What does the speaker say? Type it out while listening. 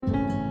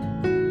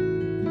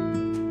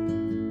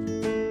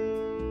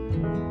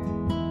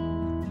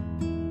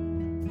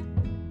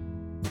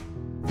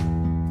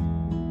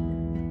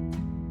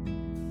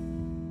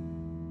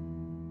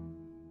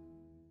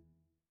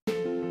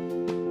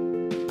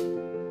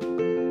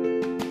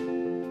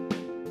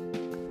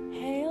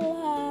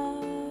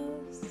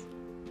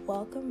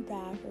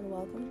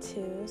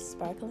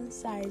Sparkle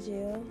Inside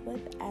You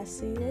with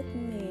Essie, with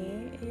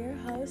me, your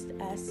host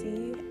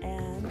Essie,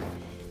 and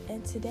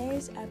in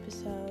today's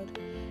episode,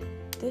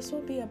 this will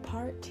be a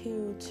part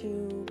 2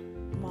 to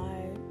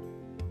my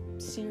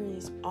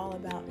series all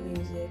about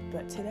music,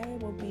 but today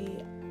will be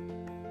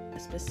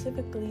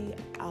specifically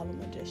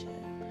album edition.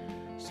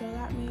 So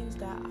that means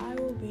that I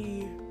will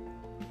be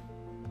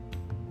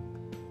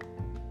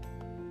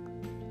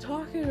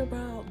talking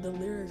about the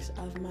lyrics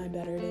of my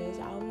Better Days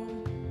album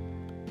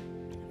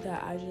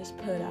that I just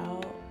put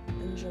out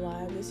in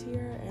July of this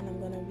year, and I'm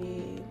going to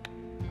be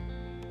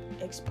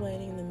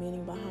explaining the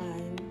meaning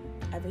behind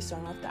every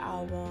song off the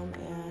album,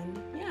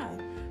 and yeah,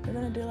 we're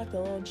going to do like a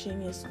little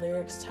genius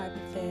lyrics type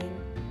of thing.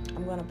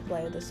 I'm going to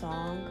play the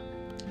song,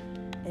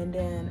 and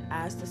then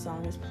as the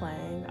song is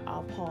playing,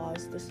 I'll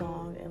pause the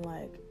song and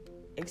like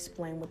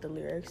explain what the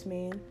lyrics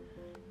mean.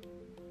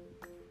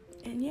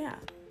 And yeah,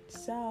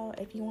 so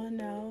if you want to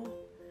know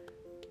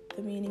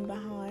the meaning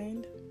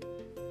behind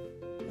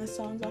the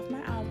songs off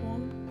my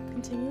album,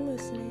 continue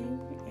listening,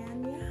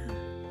 and yeah.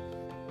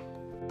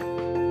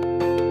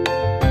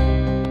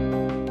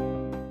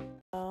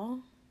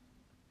 So,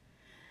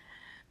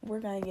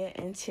 we're gonna get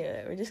into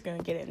it. We're just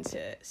gonna get into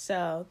it.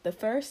 So, the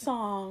first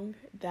song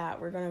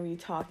that we're gonna be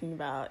talking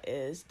about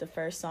is the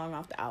first song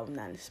off the album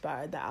that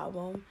inspired the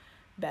album,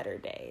 Better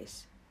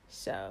Days.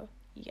 So,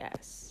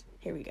 yes,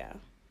 here we go.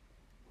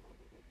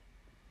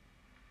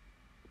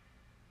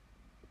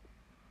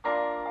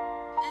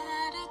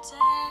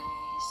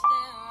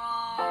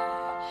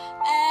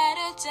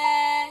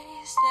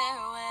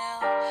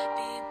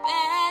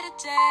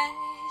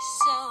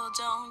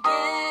 Don't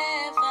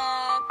give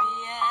up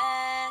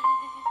yet.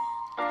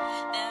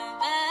 There are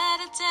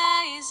better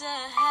days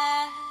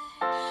ahead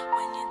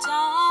when you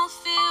don't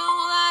feel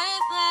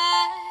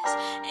worthless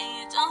and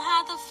you don't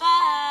have to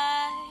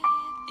fight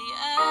the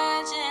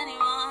urge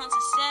anymore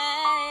to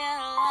stay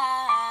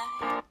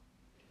alive.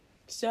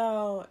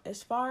 So,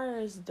 as far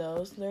as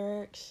those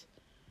lyrics,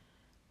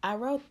 I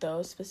wrote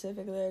those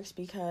specific lyrics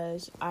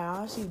because I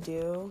honestly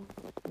do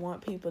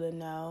want people to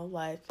know,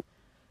 like,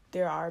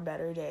 there are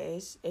better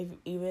days.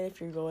 Even if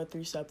you're going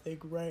through something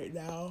right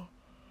now,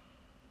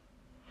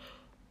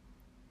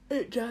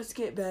 it does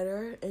get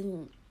better,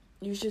 and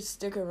you should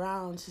stick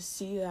around to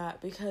see that,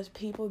 because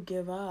people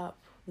give up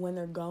when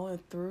they're going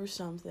through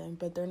something,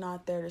 but they're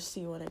not there to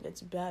see when it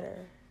gets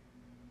better.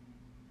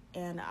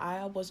 And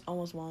I was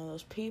almost one of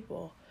those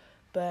people.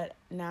 But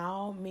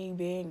now,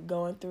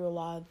 going through a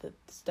lot of the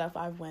stuff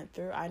I've went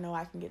through, I know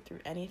I can get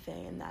through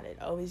anything and that it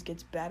always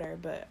gets better,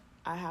 but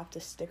I have to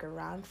stick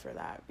around for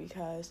that,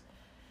 because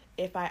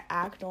if I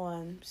act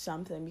on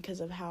something because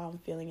of how I'm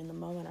feeling in the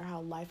moment or how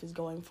life is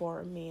going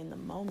for me in the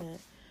moment,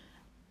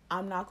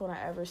 I'm not going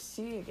to ever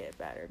see it get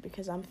better,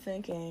 because I'm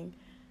thinking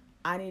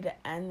I need to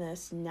end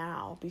this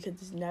now because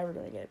it's never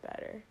going to get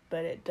better,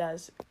 but it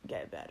does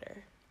get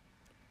better.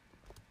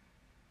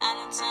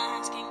 And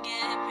times can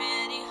get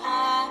pretty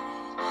hard,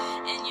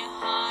 and your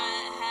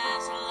heart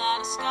has a lot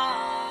of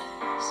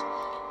scars.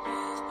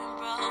 You've been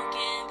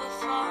broken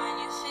before, and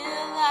you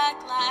feel like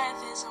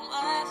life isn't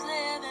worth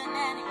living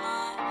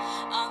anymore.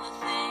 All the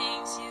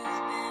things you've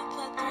been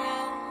put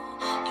through,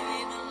 you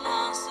even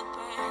lost the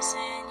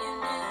person you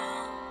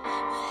knew.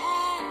 But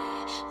hey,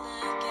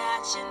 look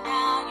at you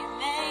now, you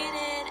made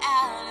it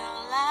out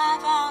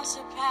alive. I'm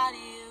so proud of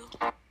you.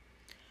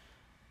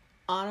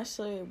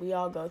 Honestly, we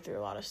all go through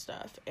a lot of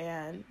stuff,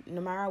 and no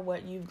matter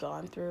what you've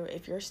gone through,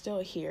 if you're still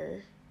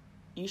here,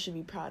 you should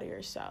be proud of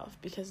yourself,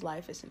 because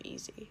life isn't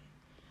easy.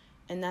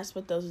 And that's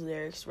what those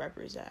lyrics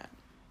represent.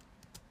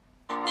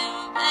 There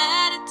are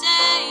better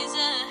days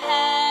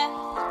ahead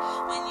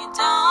when you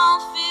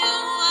don't feel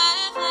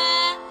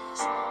worthless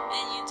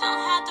and you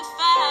don't have to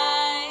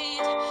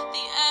fight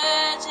the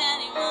urge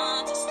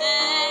anymore to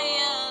stay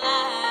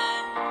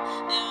alive.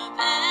 There are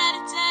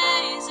better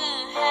days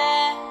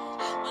ahead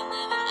when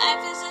living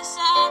life is just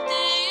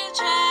something you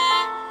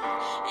try,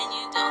 and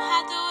you don't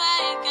have to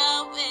wake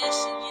up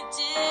wishing you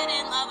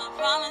didn't. Love, I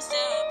promise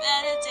there are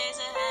better days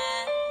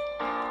ahead.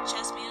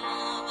 Trust me,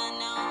 love, I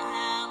know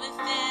how it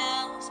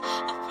feels.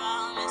 I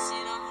promise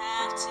you don't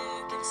have to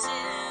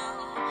conceal.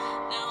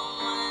 No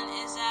one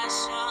is as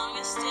strong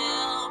as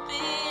still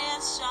being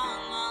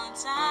strong. All the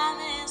time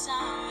is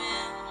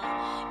unreal.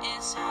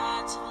 It's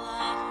hard to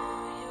love who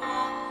you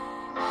are,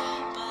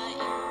 but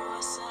you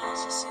are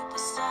such a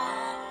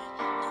superstar.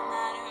 No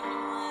matter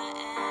what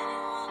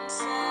anyone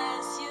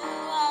says, you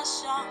are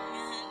strong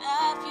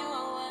enough. You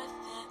are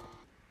worth it.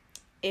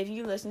 If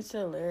you listen to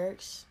the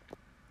lyrics,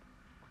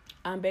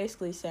 I'm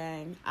basically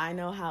saying I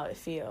know how it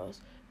feels,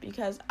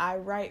 because I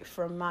write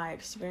from my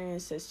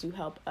experiences to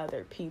help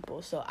other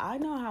people, so I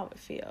know how it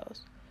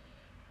feels.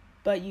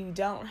 But you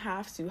don't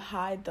have to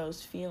hide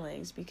those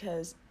feelings,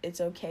 because it's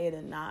okay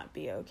to not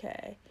be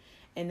okay.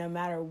 And no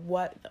matter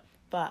what the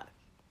fuck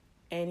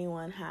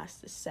anyone has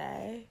to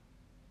say,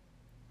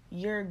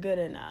 you're good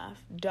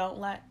enough. Don't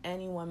let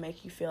anyone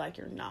make you feel like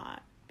you're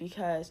not,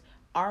 because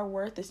our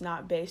worth is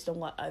not based on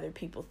what other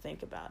people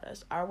think about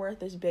us. Our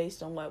worth is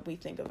based on what we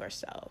think of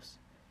ourselves.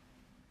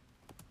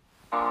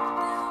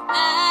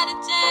 better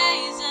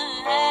days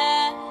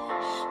ahead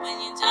when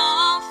you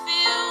don't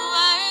feel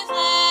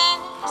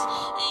worthless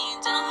and you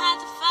don't have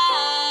to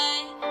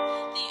fight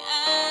the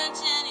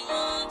urge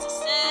anymore to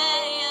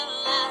stay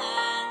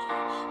alive.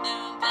 There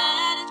are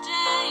better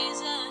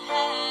days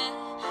ahead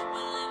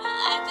when living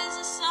life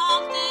isn't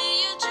something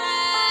you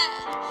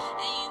dread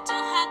and you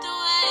don't have to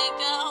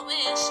wake up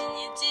wishing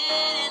you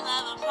didn't.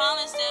 Love, I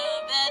promise there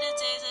are better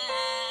days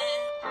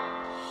ahead.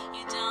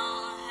 You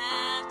don't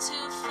have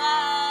to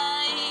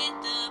fight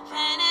the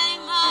pain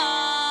anymore.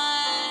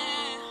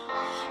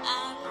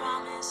 I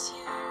promise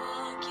you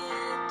will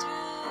get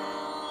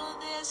through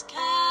this, guys.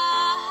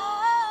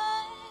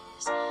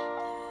 There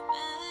are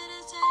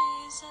better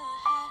days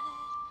ahead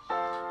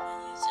when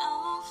you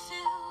don't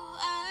feel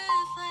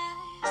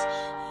worthless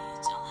and you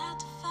don't have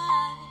to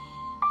fight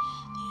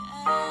the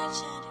urge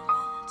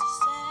anymore to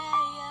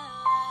stay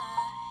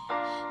alive.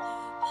 There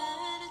are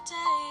better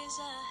days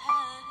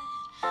ahead.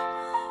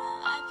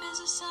 Life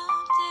isn't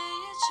something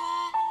you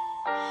try,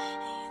 and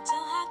you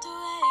don't have to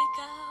wake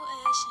up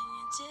wishing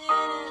you didn't.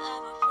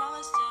 Love, I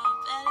promise there are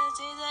better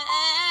days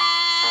ahead.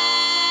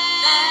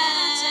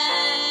 Better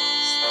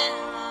days,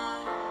 there are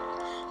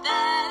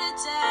better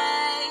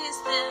days,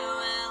 there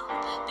will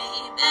be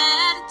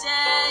better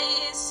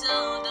days, so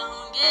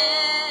don't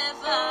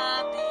give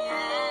up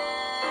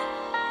yet.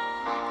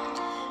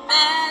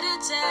 Better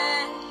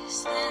days,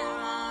 there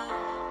are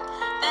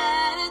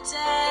better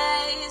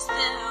days,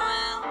 there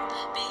will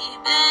be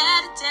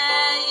better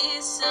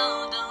days,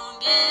 so don't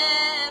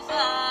give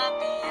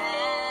up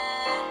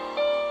yet.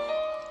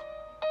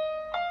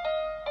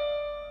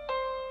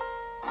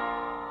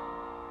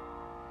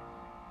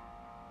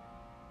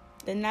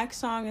 The next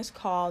song is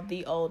called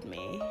The Old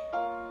Me.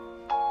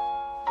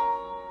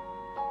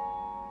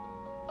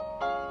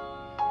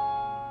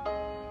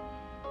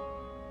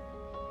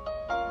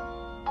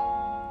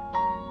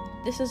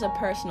 This is a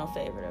personal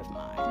favorite of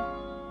mine.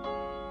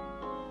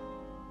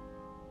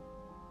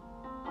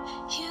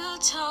 You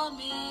told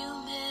me you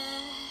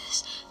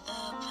miss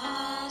the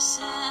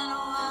person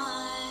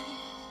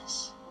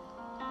once,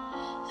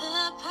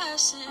 the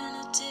person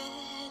who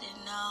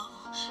didn't know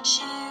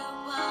she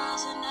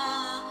was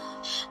enough.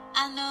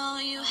 I know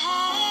you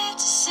hate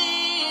to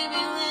see me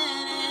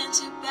winning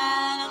too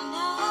bad. I'm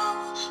no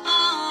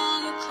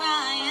longer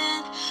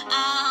crying.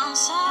 I'm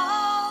so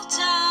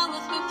done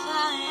with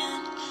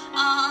replying.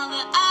 All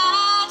the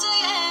odds are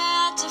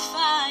yet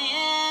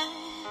defying.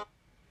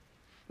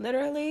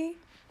 Literally,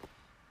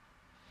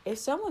 if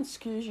someone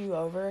screws you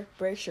over,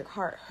 breaks your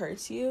heart,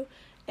 hurts you,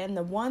 and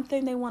the one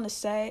thing they want to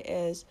say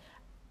is,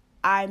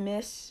 I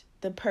miss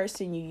the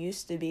person you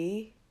used to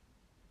be.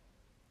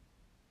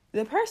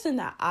 The person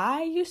that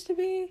I used to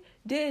be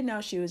didn't know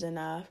she was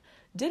enough,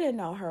 didn't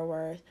know her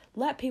worth,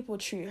 let people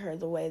treat her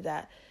the way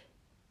that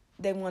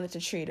they wanted to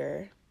treat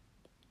her.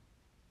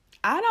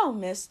 I don't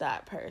miss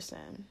that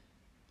person.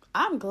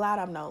 I'm glad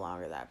I'm no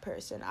longer that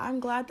person. I'm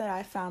glad that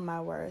I found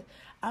my worth.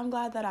 I'm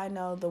glad that I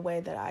know the way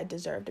that I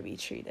deserve to be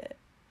treated.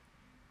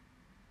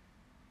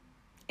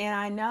 And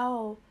I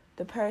know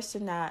the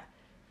person that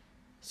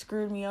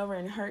screwed me over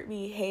and hurt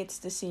me hates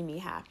to see me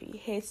happy,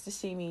 hates to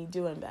see me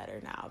doing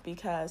better now,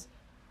 because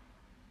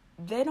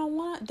they don't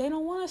want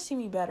to see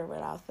me better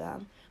without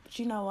them. But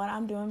you know what?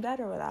 I'm doing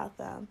better without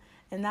them.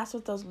 And that's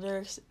what those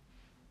lyrics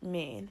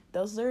mean.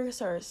 Those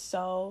lyrics are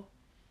so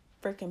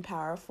freaking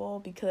powerful,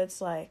 because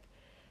it's like,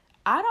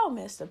 I don't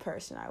miss the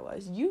person I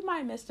was. You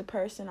might miss the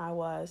person I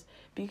was,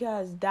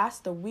 because that's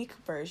the weak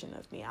version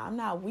of me. I'm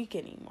not weak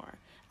anymore.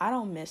 I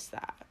don't miss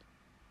that.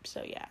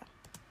 So yeah.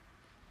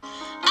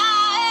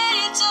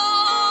 I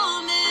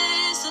don't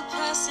miss the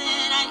person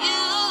I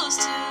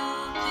used to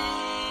be.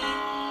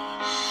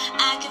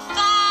 I can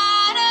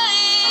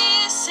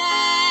finally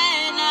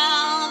say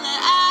now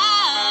that I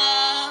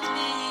love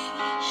me.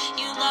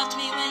 You loved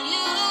me when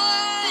you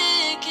were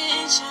in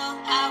control.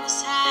 I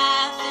was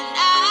half and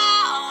now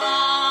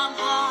I'm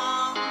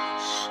home.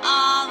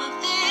 All the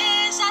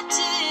things I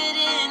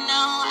didn't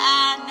know,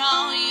 I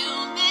know you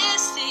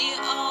miss the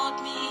old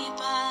me,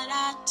 but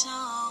I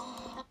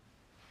don't.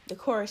 The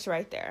chorus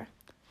right there.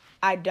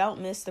 I don't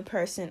miss the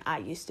person I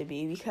used to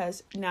be,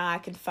 because now I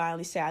can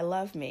finally say I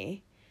love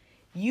me.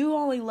 You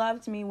only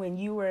loved me when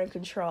you were in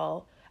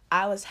control.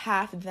 I was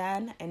half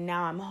then, and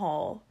now I'm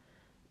whole.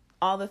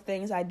 All the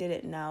things I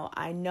didn't know,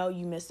 I know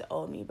you miss the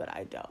old me, but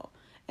I don't.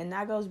 And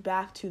that goes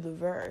back to the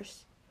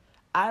verse.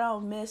 I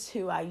don't miss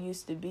who I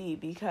used to be,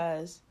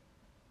 because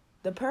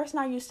the person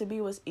I used to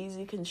be was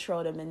easily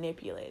controlled and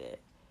manipulated.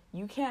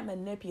 You can't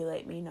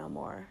manipulate me no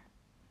more.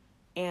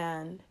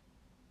 And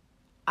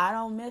I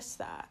don't miss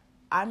that.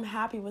 I'm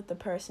happy with the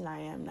person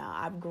I am now.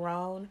 I've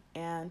grown,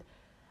 and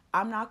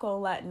I'm not going to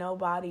let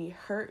nobody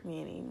hurt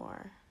me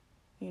anymore,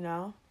 you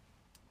know?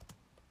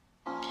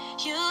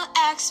 You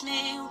ask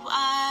me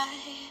why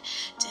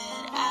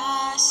did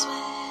I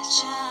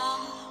switch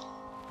up?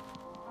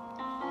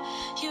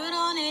 You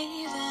don't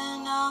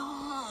even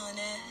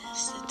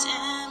notice the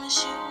damage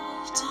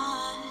you've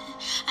done.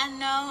 I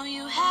know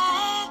you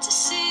hate to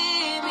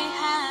see me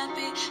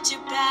happy, too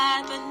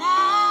bad, but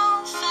now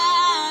I'm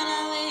fine.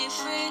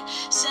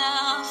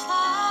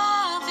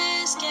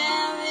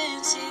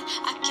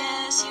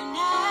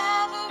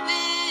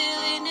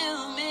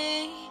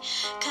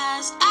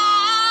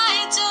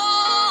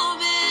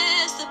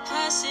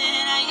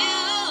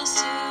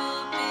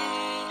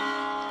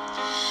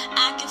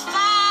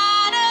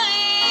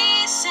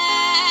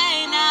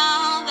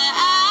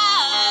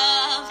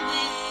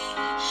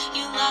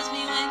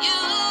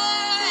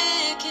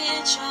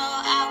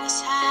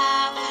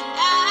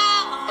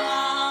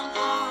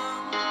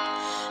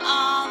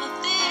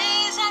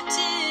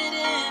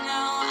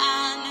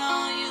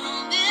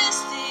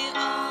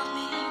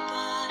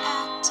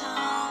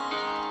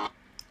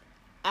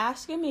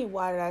 asking me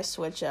why did I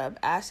switch up,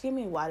 asking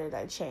me why did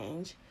I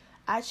change,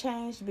 I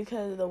changed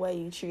because of the way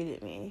you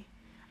treated me.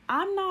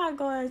 I'm not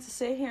going to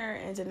sit here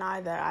and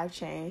deny that I've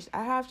changed.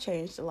 I have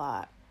changed a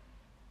lot.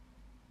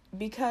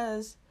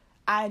 Because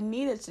I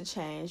needed to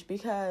change,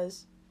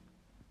 because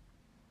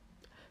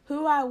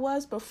who I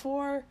was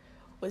before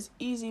was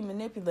easy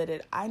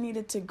manipulated. I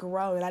needed to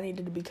grow and I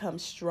needed to become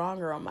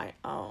stronger on my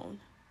own.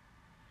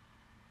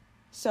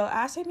 So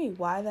asking me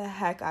why the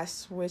heck I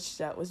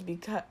switched up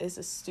is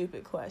a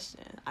stupid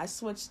question. I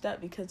switched up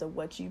because of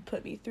what you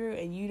put me through,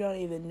 and you don't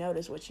even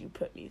notice what you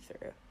put me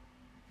through.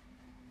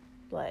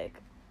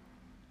 Like,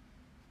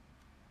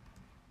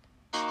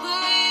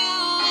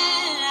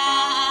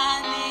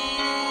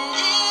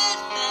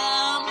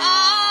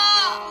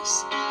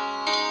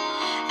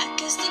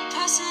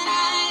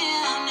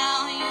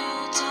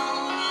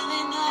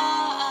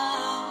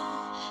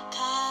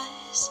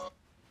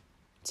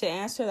 to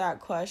answer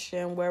that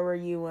question, where were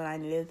you when I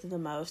needed them the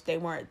most? They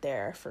weren't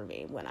there for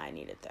me when I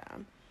needed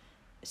them.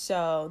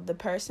 So the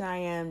person I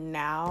am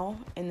now,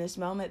 in this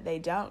moment, they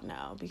don't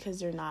know because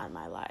they're not in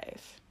my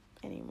life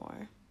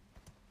anymore.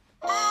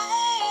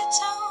 I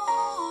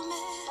don't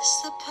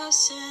miss the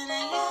person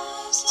I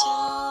used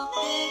to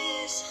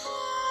be.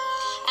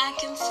 I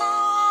can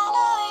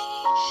finally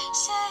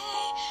say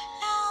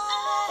now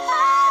I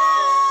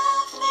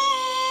love me.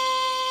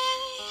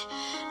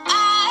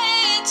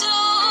 I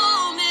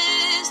don't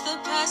miss the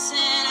person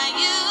I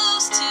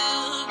used to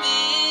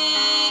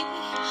be.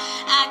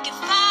 I can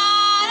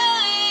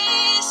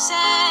finally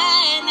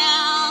say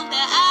now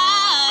that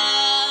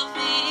I love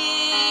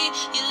me.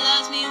 You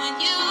loved me when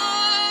you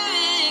were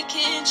in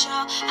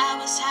control. I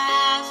was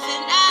half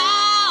and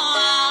now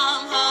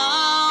I'm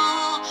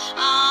home.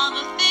 All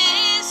the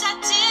things I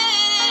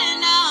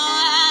didn't know,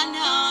 I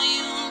know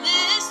you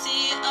miss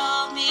the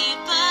old me,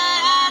 but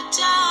I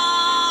don't.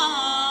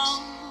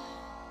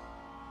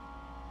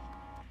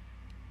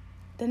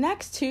 The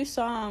next two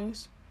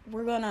songs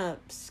we're gonna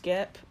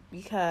skip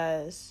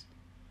because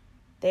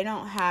they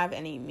don't have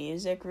any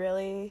music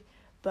really,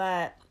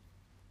 but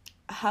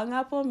Hung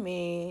Up on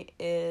Me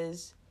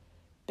is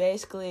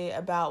basically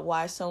about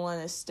why someone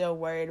is still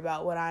worried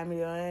about what I'm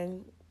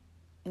doing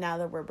now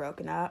that we're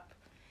broken up.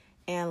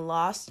 And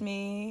Lost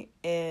Me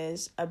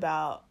is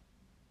about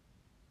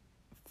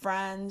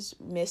friends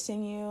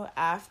missing you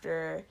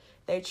after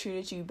they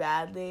treated you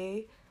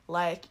badly.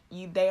 Like,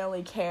 they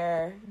only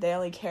cared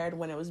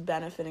when it was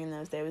benefiting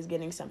them, if they was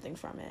getting something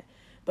from it.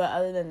 But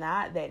other than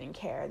that, they didn't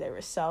care. They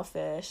were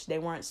selfish. They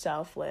weren't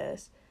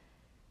selfless.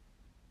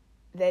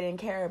 They didn't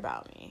care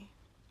about me,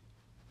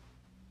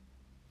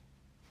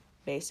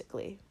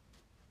 basically.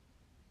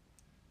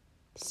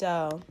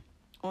 So,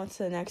 on to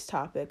the next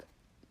topic.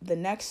 The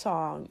next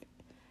song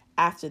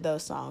after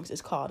those songs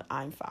is called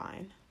I'm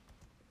Fine.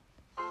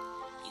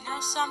 You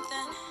know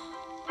something?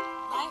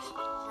 Life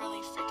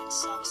really freaking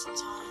sucks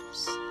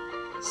sometimes.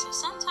 So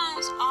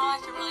sometimes all I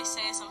can really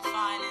say is I'm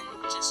fine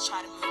and just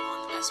try to move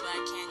on the best way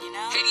I can, you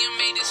know? Katie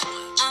made this one.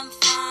 I'm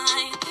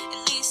fine,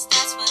 at least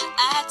that's what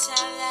I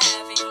tell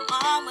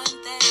everyone when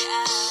they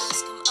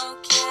ask. I'm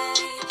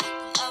okay,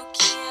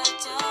 I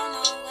don't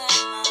know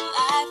where my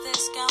life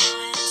is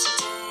going.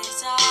 Some days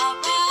are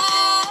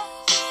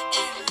rough,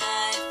 and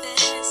life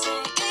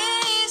isn't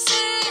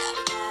easy.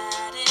 I've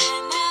had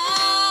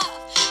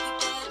enough,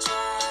 people are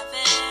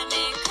driving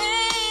me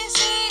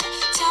crazy.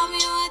 Tell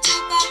me why do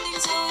bad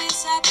things always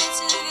happen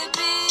to good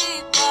people.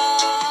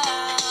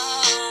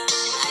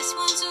 Nice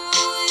ones are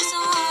always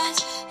the ones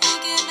who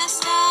get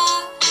messed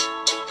up.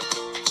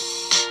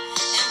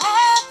 And why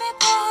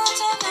people who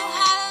don't know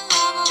how to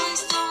love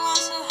always the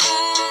ones who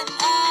hurt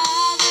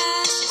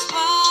others. Just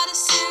what is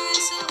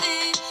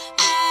seriously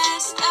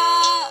messed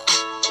up.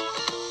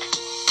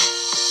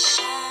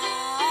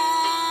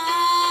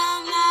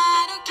 I'm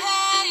not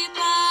okay,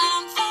 but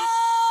I'm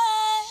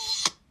fine.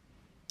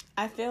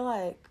 I feel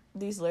like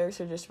these lyrics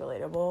are just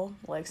relatable.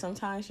 Like,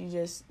 sometimes you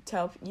just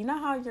tell, you know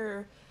how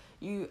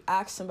you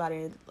ask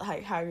somebody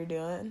like how you're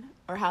doing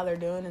or how they're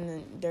doing, and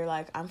then they're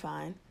like, I'm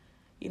fine,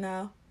 you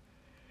know?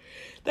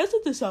 That's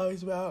what this song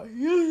is about.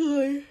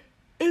 Usually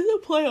it's a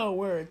play on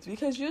words,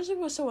 because usually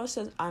when someone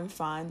says I'm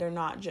fine, they're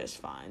not just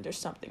fine. There's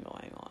something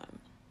going on.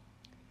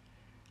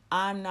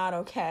 I'm not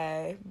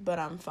okay, but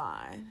I'm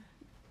fine.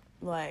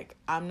 Like,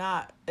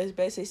 it's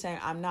basically saying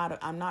I'm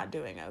not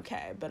doing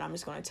okay, but I'm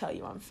just going to tell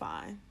you I'm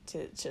fine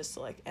to just,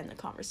 like, end the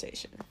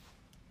conversation.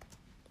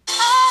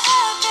 I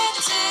have been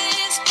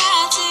days,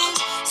 bad days.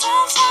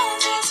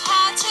 Sometimes it's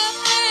hard to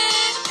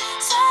breathe.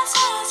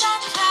 Sometimes I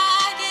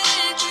cry,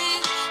 get grief.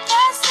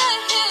 That's the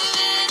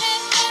human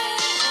in me.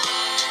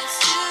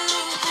 Words to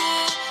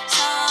hurt.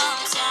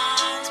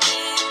 Sometimes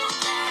people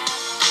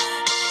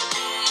never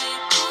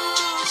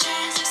people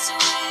change. That's the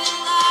way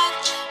of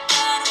life,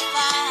 but I'm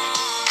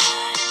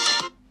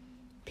fine.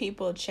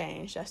 People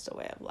change, that's the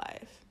way of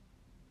life.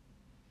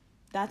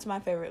 That's my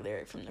favorite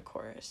lyric from the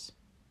chorus.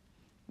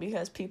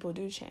 Because people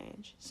do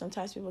change.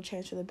 Sometimes people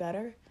change for the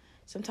better.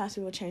 Sometimes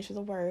people change for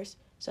the worse.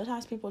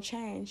 Sometimes people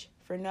change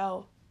for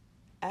no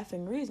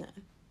effing reason.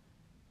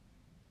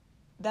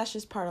 that's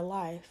just part of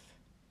life.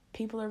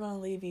 People are going to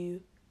leave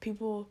you.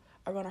 People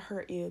are going to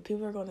hurt you.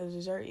 People are going to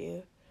desert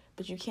you.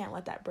 But you can't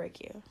let that break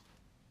you.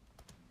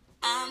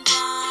 I'm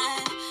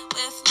done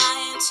with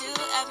lying to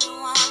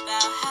everyone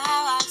about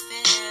how I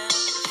feel.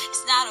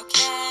 It's not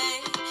okay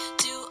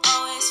to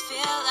always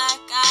feel like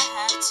I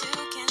have to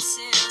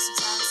conceal.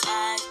 Sometimes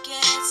life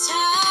gets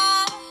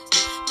tough.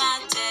 My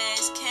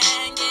days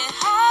can get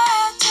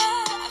harder.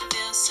 I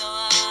feel so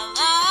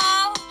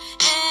alone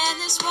in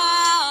this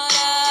world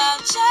of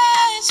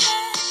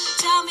judgment.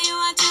 Tell me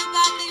why do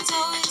bad things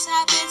always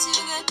happen to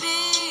good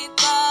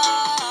people?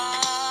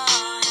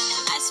 And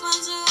the nice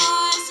ones are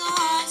always the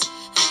ones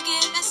who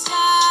get messed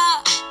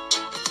up.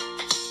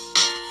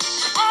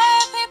 There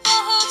are people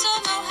who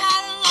don't know how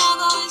to love,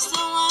 always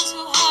the ones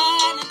who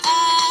hurt and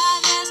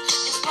others.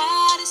 This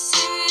world is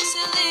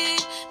seriously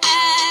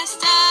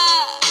messed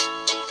up.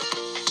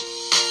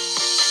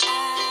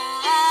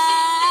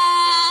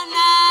 I'm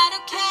not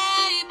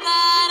okay,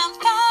 but I'm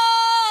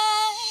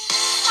fine.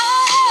 I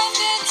have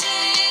good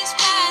days,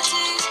 bad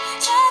days.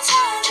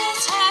 Sometimes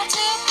it's hard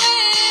to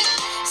breathe.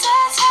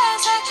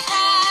 Sometimes I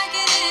cry,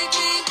 get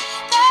icky.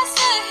 That's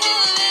the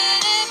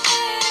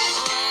humidity.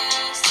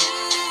 Words to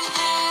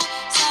hurt.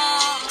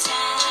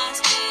 Sometimes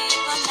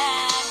people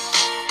never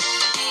hurt.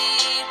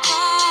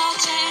 People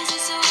change,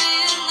 it's a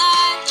weird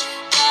life,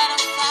 but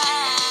I'm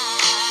fine.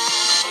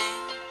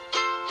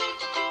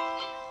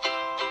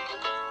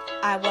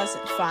 I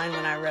wasn't fine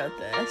when I wrote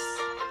this.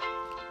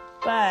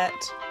 But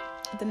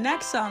the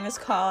next song is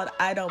called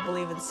I Don't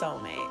Believe in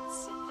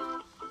Soulmates.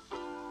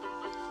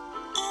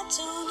 I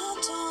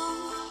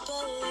don't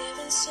believe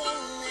in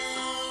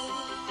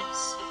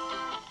soulmates.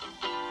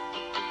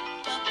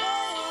 But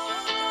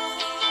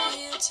boy,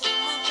 you take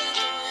my breath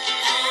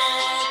away. I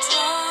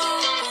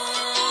don't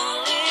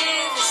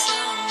believe in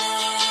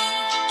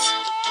soulmates.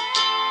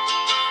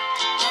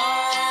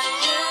 Boy,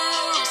 you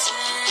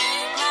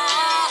take my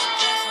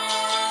breath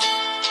away.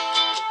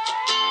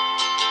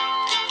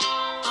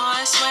 Boy, I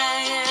swear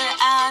you're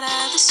out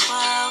of this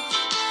world.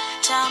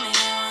 Tell me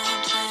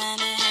what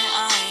planet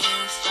are you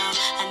from?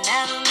 I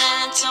never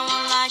met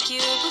someone like you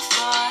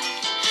before.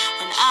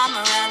 When I'm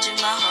around you,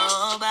 my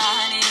whole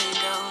body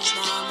goes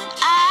numb. And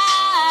I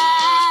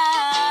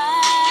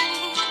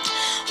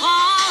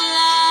won't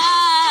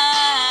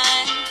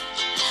lie.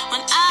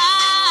 When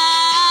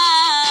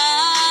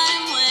I'm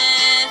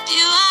with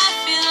you, I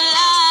feel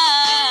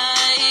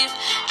alive.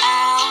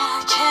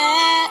 I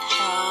can't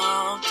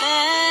help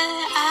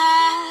it.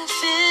 I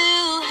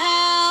feel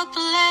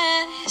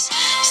helpless.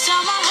 You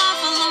stole my heart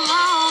from the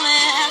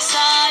moment I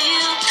saw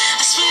you.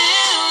 I swear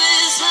it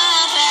was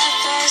love at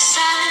first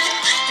sight.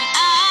 And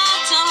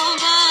I don't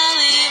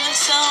believe in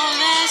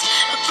soulmates.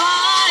 But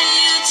boy,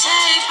 you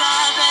take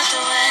my breath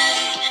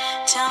away.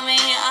 Tell me,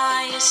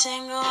 are you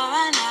single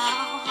right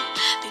now?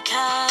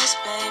 Because,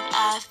 babe,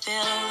 I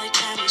feel the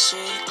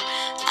chemistry.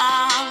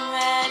 I'm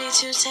ready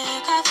to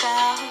take our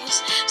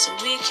vows so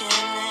we can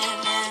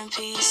live in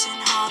peace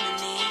and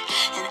harmony.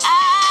 And I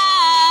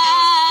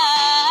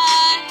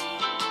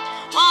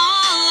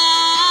won't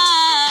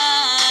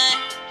lie.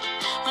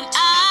 When I'm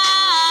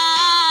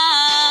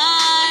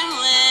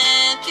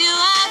with you,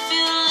 I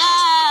feel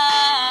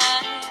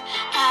alive.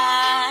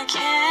 I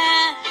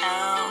can't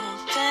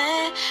help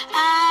it.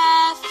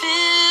 I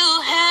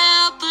feel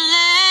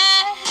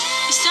helpless.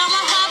 You stole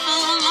my heart from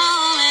the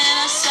moment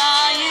I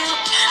saw you.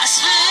 I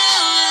swear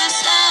it was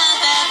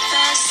love at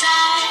first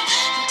sight.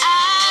 And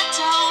I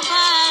don't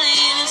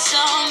believe in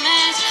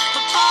soulmates.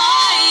 But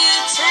boy, you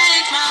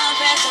take my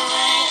breath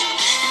away.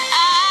 And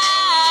I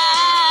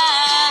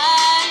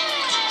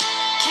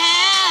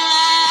can't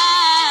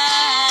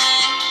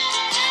lie.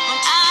 When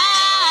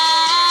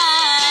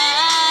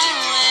I'm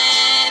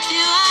with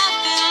you, I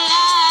feel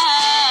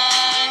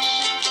alive.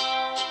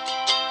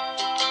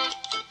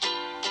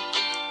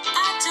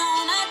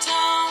 I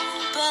don't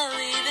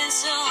believe in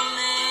soulmates.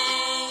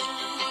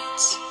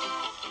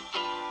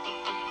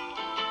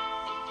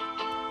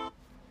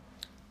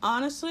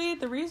 Honestly,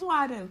 the reason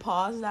why I didn't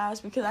pause that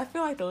is because I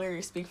feel like the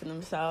lyrics speak for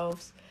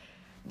themselves.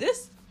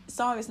 This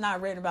song is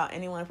not written about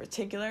anyone in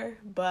particular,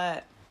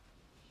 but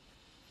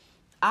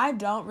I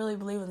don't really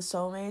believe in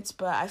soulmates,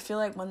 but I feel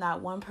like when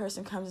that one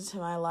person comes into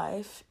my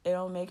life,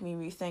 it'll make me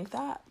rethink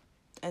that.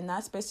 And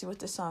that's basically what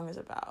this song is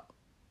about.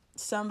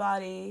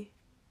 Somebody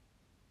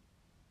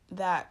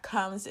that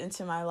comes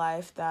into my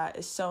life that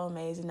is so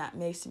amazing, that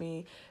makes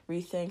me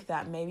rethink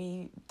that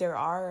maybe there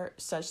are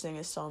such things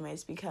as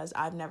soulmates, because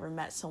I've never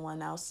met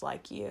someone else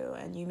like you,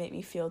 and you make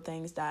me feel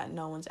things that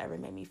no one's ever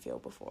made me feel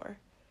before.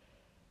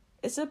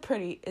 It's a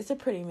pretty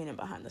meaning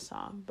behind the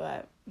song,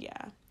 but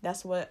yeah,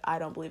 that's what I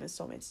Don't Believe in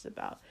Soulmates is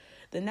about.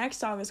 The next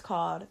song is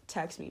called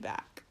Text Me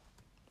Back,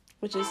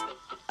 which is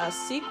a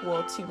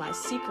sequel to my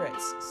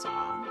Secrets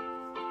song.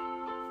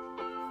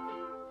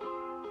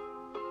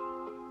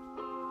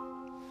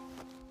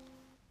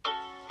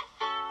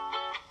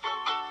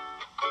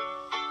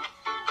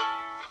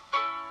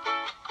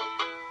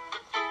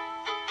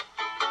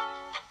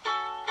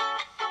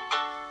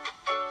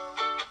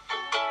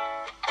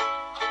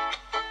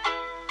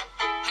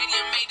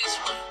 Hey,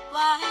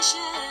 should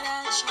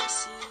I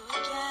trust you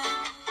again?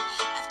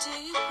 After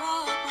you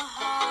broke my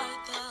heart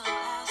the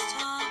last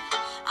time,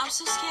 I'm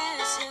so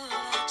scared to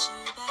let you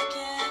back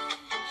in.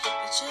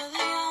 But you're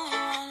the only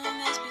one who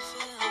makes me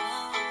feel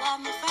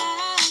alive. My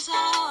friends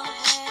all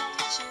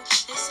hate you.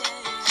 They say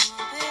you're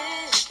my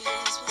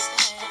biggest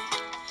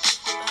mistake.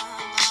 But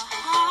my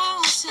heart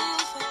wants to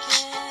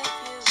forgive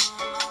you.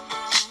 My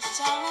mind's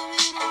telling me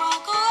to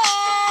walk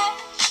away.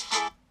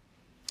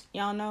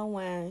 Y'all know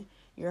when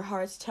your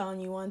heart's telling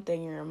you one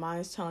thing and your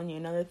mind's telling you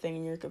another thing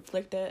and you're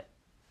conflicted?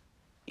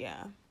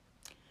 Yeah.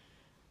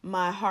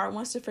 My heart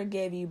wants to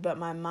forgive you, but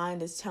my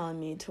mind is telling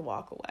me to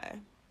walk away.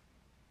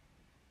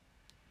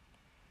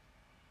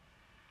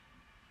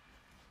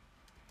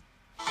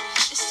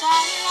 It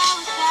started out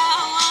with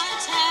that one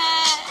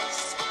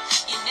text.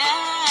 You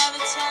never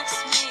ever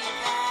text me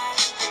back.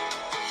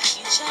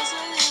 You chose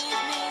to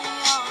leave me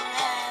on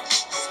red.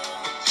 So,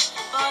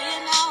 boy, you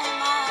know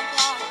my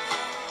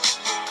blacklist.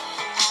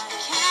 I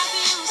can't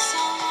be with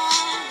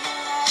someone who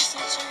likes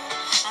the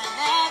truth. I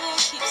never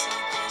keep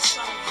secrets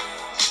from you.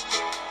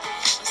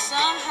 But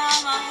somehow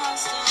my heart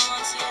still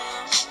wants you.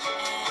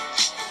 And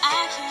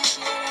I can't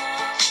get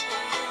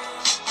over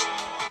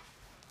you.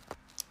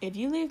 If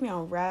you leave me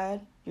on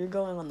red, you're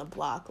going on the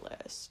block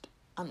list.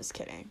 I'm just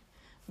kidding.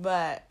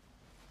 But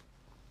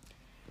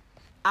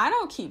I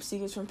don't keep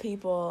secrets from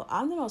people.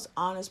 I'm the most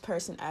honest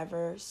person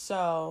ever.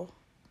 So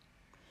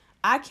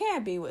I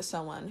can't be with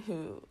someone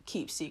who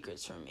keeps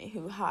secrets from me,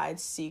 who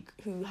hides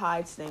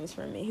things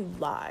from me, who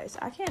lies.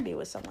 I can't be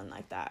with someone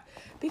like that.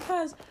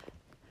 Because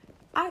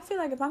I feel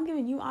like if I'm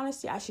giving you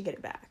honesty, I should get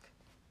it back.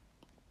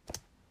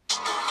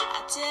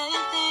 I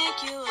didn't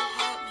think you would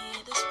hurt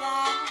me this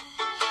bad.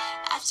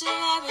 After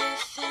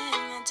everything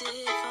I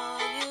did for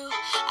you,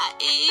 I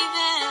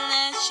even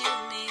let you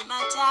meet my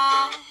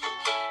dad.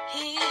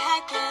 He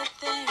had good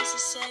things to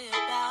say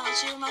about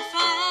you. My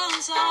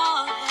friends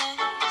all hate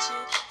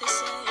you. They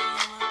say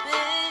you're my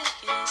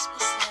biggest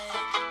mistake.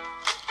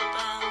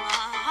 But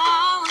my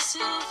heart wants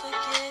to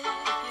forgive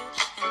you,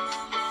 and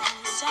my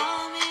mind is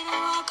telling me to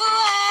walk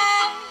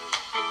away.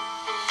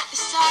 It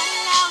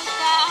started out with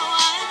that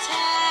one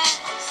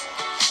text.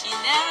 You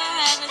never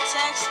ever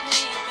text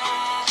me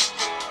back.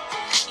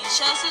 You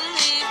chose to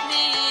leave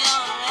me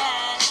on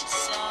red.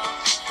 So,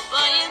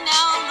 boy, you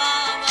know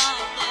my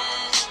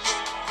blacklist.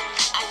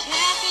 I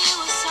can't be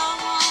with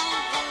someone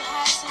who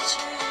has the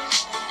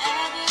truth and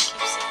never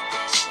keeps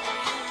secrets from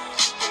you.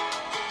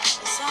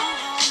 But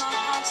somehow my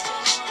heart still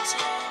wants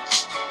you,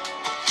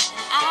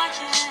 and I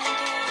can't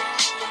get over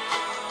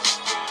you.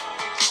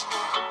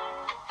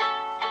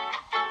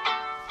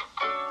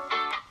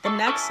 The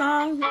next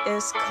song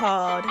is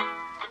called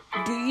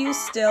Do You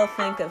Still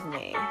Think of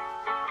Me?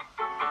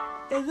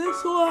 And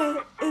this one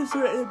is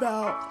written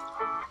about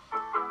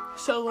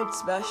someone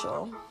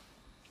special.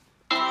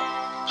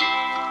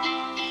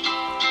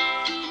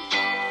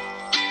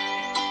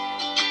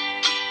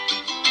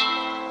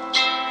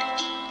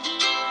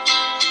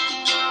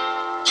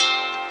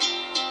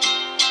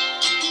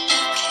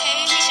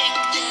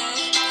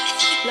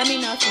 Let me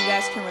know if you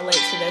guys can relate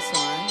to this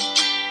one.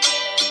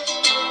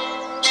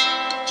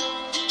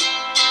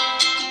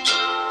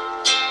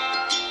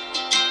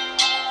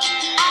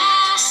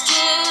 I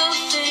still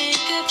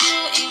think of you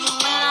even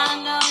when I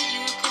know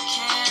you could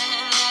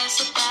care less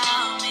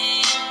about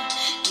me.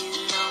 You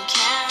don't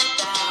care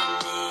about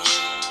me.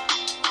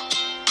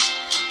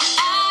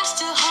 I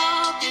still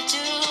hope you're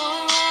doing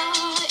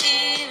well,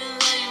 even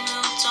though you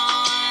moved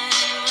on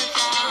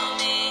without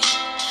me.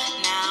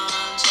 Now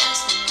I'm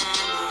just a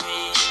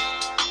memory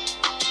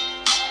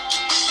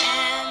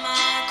in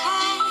my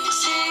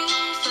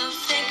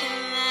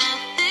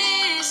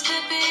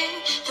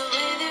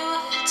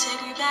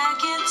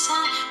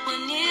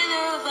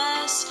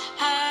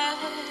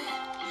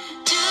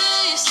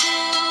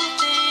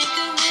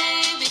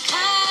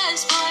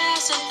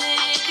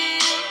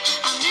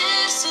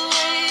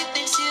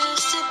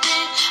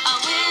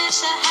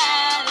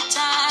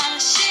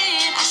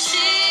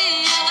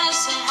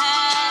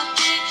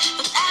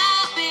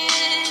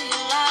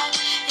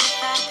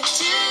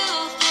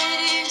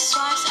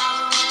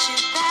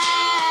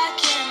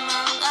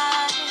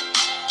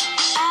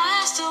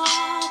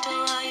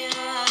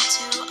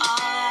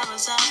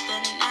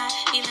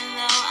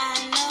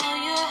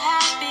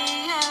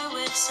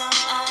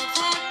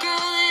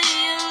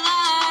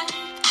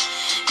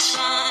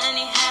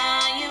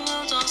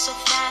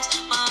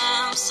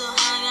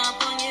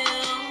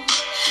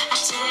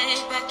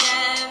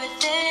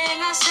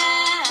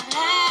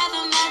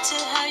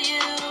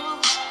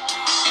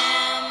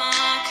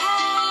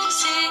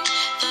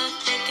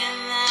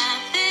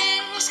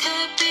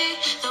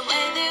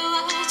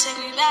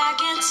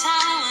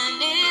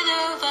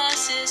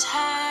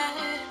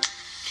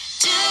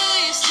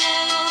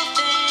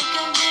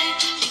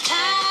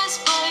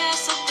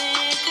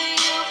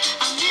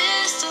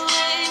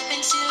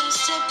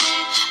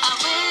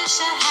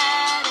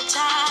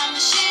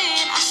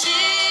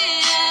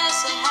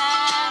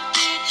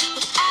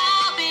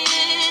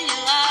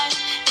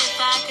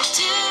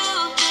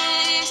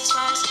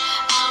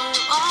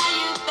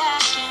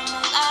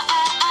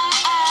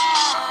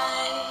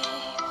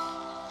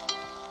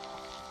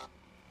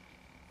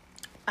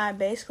I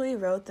basically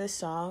wrote this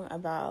song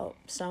about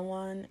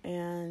someone,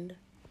 and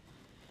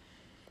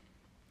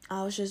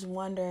I was just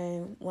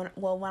wondering, when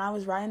I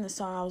was writing the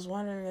song, I was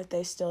wondering if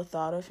they still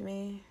thought of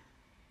me,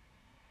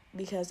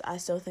 because I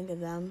still think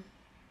of them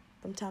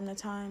from time to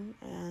time,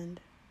 and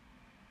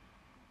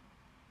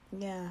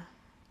yeah,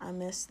 I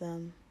miss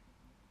them,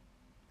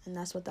 and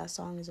that's what that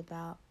song is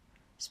about.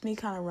 It's me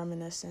kind of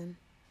reminiscing.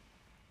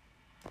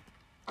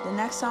 The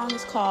next song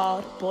is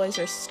called Boys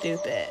Are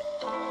Stupid,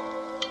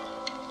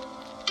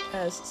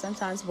 because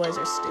sometimes boys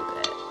are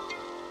stupid.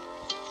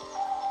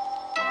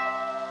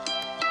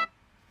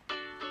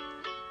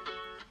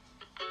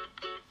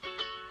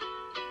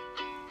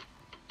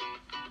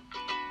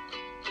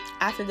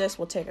 After this,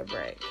 we'll take a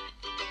break.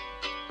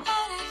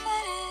 What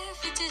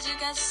if did you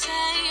got to say?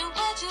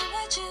 Would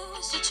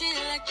you still treat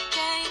it like a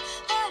game?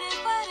 What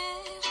if I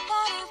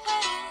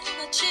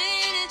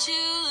treated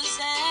you the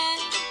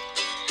same?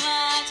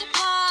 Mind your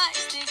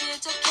boys, think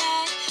it's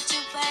okay to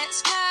play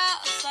as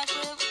girls like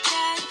we were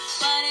gay.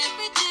 What if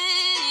we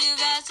did you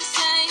guys the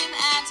same?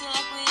 Acting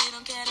like we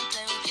don't care to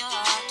play with your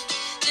heart.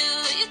 Do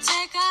you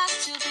take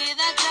us to be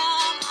that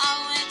dumb?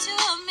 I went to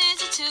admit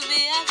it to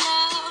be a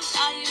love.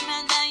 Are you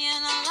meant that you're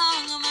no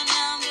longer my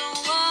number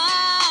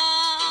one?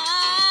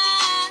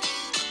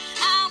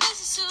 I wish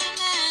so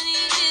many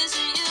years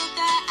of you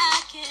that I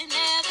can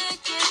never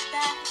get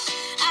back.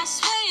 I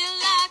swear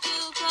you're like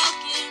a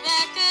broken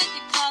record.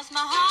 You caused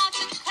my heart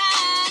to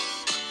crack.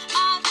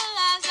 All the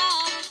lies,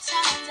 all the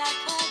times I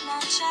put my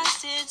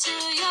trust into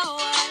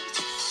your words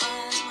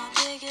was my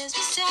biggest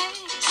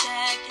mistake. A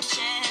second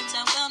chance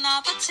I will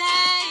not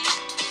partake.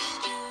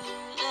 You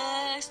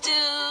look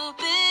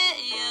stupid,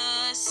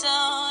 you're so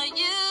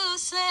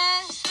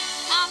useless.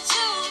 I'm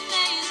too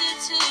amazing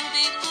to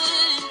be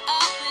putting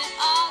up with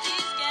all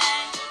these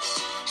games.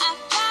 I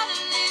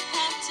finally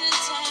come to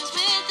terms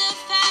with the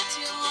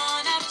fact you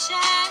wanna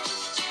change.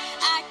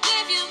 I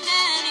give you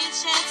many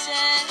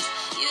chances.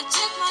 You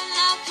took my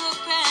love for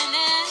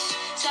granted.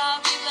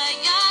 Sorry, but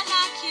you're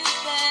not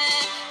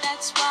Cupid.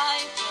 That's why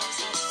it was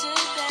so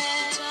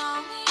stupid.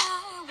 Told me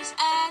I was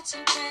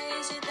acting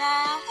crazy,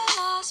 that I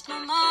lost my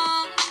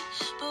mind.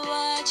 But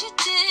what you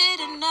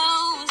didn't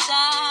know is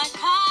I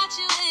caught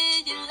you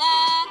in your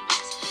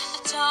lies. I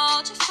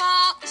told you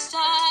from the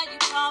start, you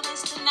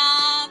promised to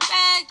not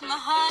break my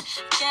heart.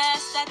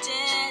 Guess I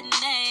didn't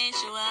age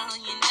you well.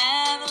 You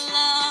never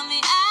loved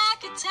me, I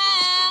could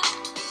tell.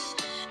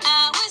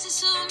 I wasted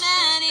so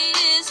many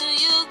years of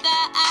you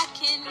that I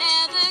can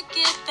never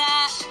get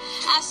back.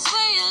 I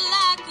swear you're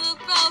like a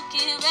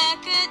broken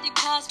record. You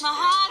caused my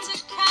heart to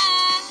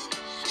crack.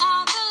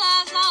 All the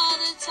lies, all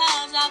the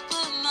times I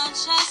put my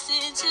trust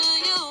into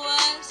your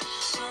words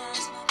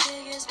was my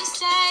biggest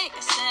mistake.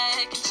 A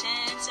second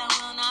chance I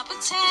will not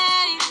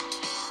partake.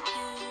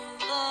 You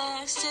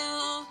look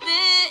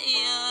stupid,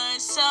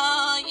 you're so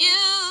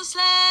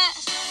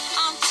useless.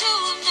 I'm too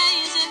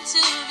amazing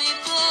to be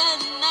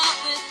putting up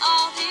with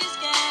all these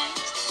games.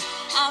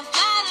 I've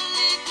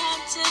finally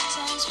come to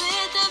terms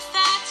with the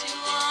fact you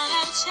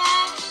wanna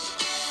change.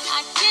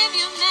 I give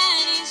you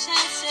many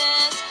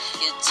chances.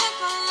 You took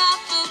my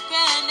love for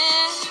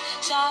granted.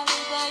 Sorry,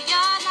 but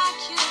you're not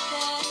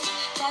Cupid.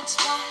 That's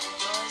why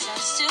boys are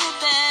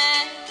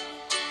stupid.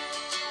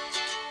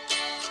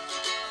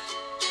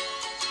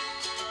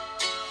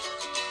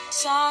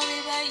 Sorry,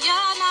 but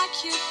you're not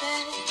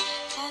Cupid.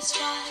 That's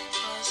why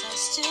boys are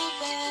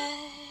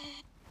stupid.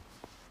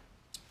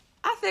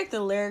 I think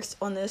the lyrics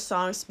on this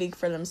song speak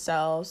for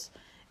themselves.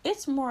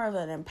 It's more of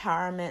an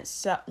empowerment,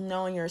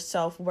 knowing your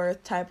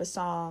self-worth type of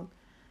song.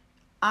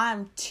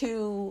 I'm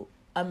too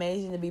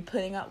amazing to be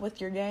putting up with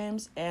your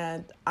games,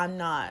 and I'm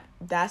not.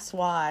 That's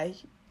why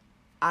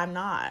I'm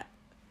not.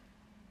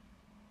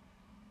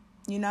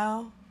 You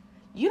know?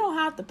 You don't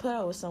have to put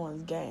up with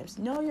someone's games.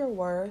 Know your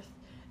worth.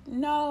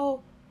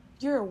 Know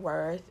your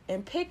worth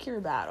and pick your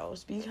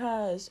battles,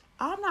 because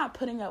I'm not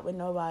putting up with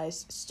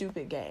nobody's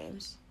stupid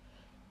games.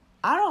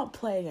 I don't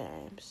play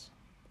games.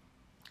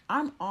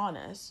 I'm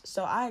honest,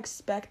 so I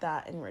expect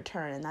that in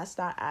return, and that's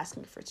not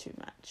asking for too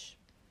much.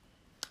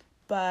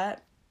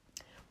 But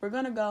we're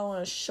going to go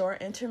on a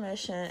short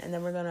intermission, and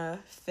then we're going to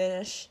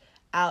finish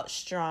out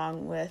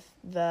strong with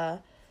the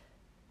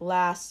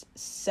last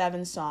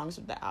 7 songs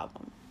of the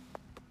album.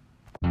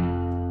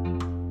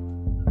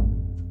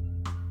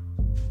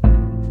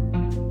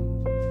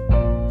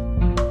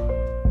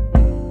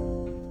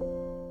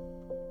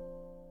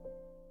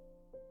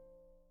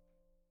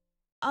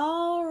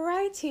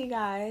 Alrighty,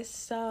 guys,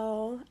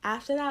 so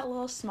after that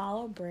little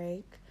small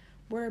break,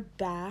 we're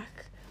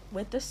back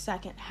with the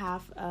second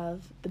half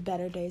of the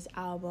Better Days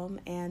album,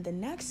 and the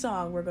next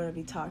song we're going to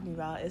be talking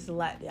about is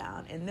Let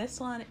Down, and this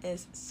one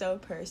is so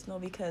personal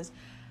because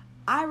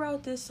I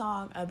wrote this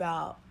song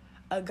about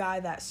a guy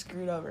that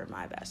screwed over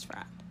my best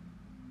friend.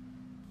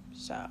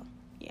 So,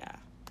 yeah.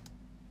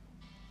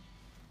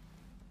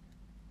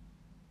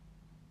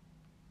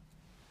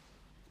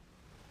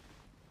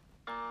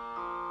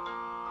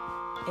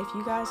 If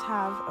you guys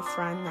have a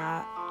friend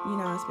that, you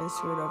know, has been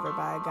screwed over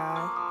by a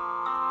guy,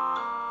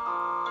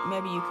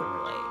 maybe you can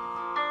relate.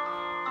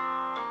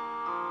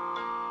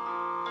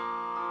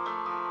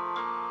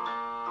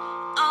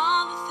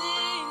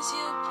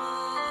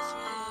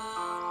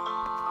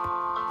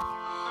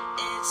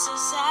 so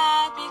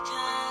sad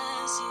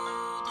because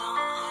you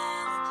don't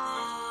have a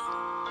clue.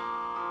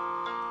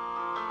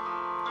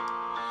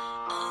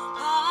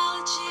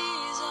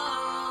 Apologies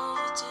are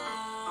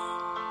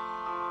overdue.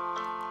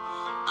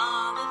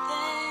 All the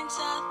things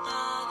I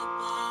thought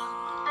about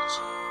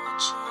you were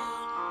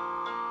true.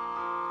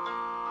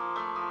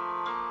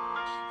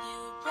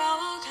 You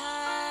broke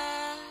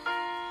her,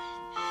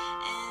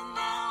 and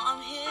now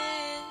I'm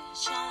here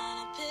trying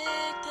to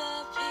pick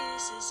the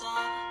pieces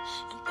up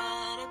and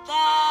put it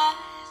back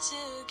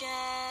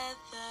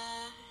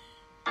together.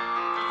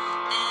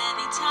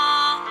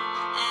 Anytime,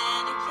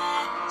 any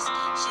place,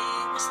 she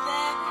was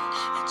there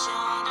at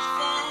your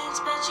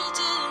defense, but you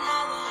didn't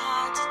have the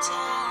heart to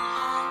tell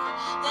her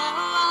there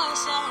was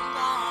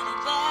somebody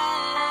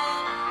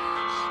better.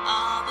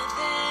 All the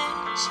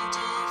things she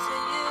did for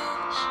you,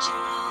 she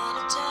would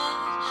have done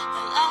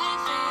her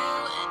life for you,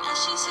 and now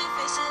she's here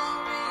facing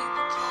the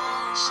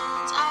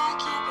repercussions. I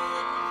can't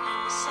believe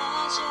you were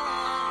such a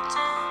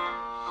letdown.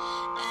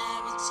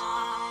 Every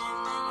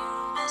time that you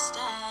messed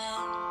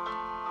up,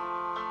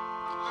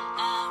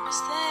 I was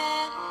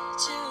there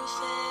to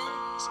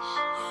fix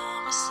your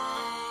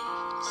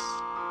mistakes.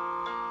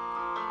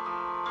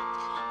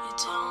 You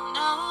don't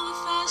know the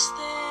first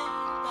thing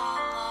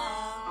about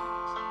love.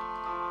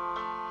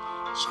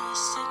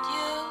 Trusting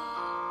you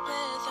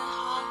with her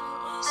heart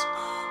was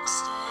my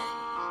mistake.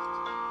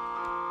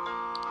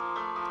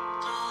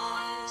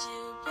 'Cause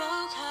you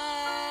broke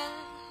her,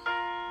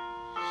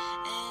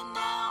 and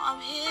now I'm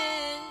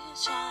here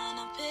trying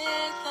to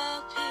pick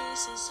the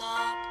pieces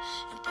up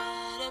and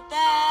put it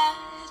back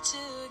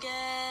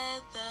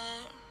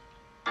together.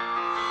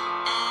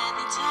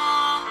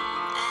 Anytime,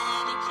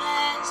 any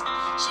place,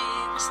 she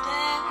was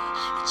there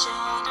at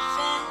your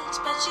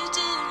defense, but you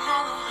didn't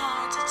have the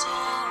heart to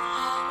tell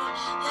her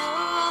there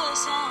was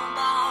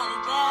somebody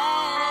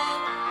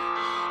better.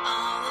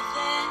 All the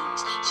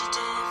things she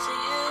did for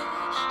you,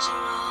 she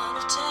would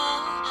have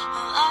took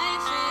her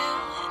life for you,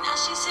 and now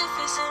she's here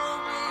facing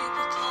the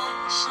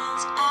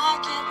repercussions.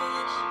 I can't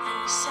believe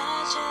you were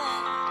such a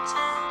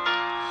letdown.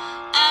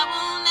 I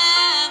will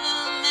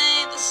never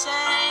make the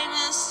same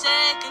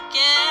mistake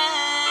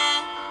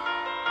again,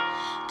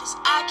 'cause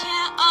I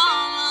can't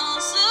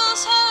almost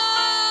lose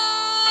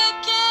her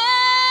again.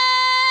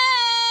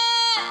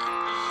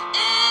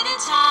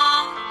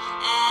 Anytime,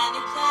 any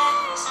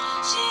place,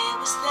 she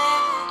was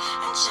there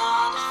at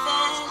your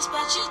defense,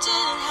 but you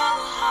didn't have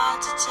the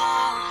heart to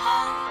tell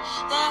her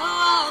there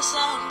was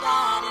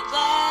somebody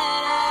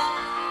better.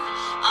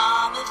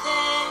 All the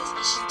things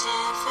she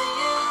did for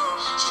you,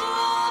 she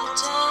would have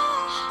took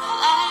her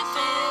life for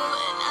you,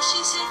 and now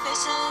she's here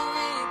facing the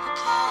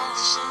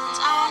repercussions.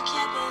 I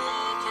can't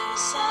believe you were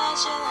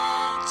such a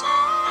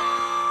letdown.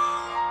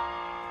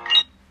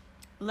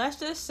 Let's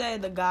just say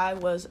the guy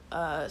was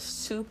a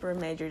super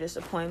major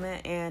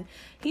disappointment, and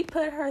he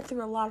put her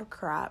through a lot of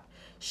crap.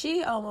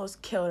 She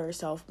almost killed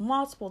herself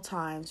multiple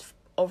times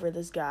over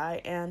this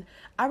guy, and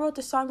I wrote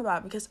this song about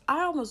it because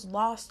I almost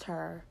lost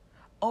her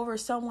over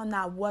someone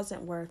that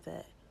wasn't worth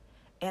it.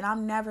 And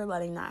I'm never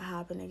letting that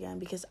happen again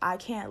because I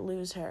can't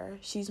lose her.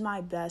 She's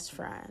my best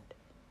friend.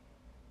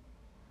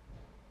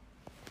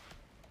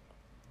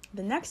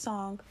 The next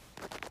song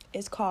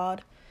is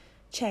called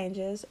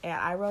Changes, and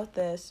I wrote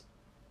this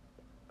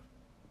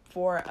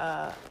for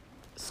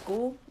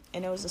school,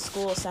 and it was a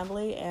school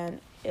assembly,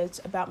 and it's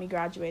about me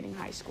graduating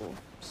high school.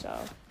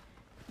 So,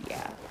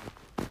 yeah.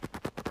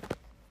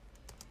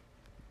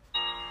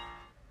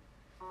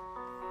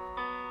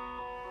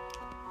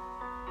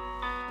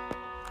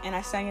 And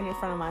I sang it in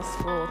front of my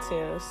school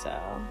too,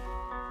 so.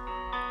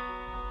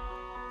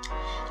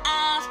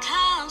 I've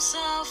come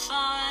so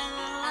far in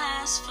the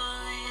last 4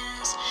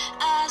 years.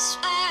 I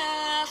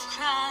swear I've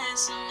cried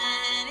so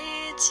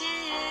many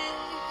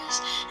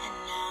tears, and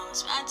now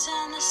it's my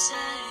time to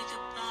say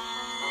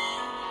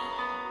goodbye.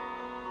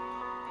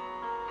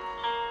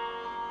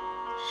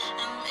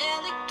 I'm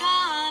really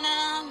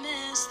gonna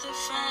miss the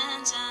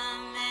friends I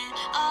made,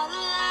 all the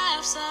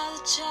laughs, all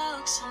the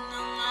jokes. I'm no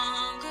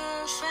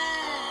longer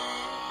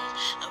afraid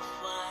of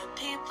what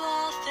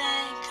people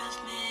think of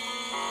me.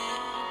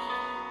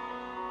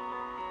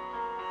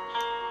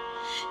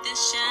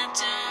 This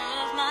chapter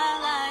of my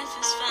life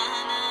is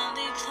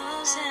finally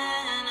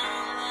closing.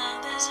 All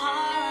of this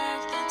hard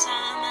work, the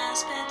time I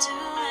spent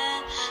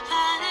doing,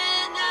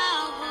 finding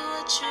out who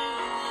I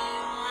truly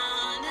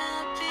wanna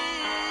be.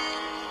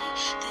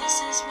 This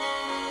is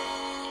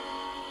me.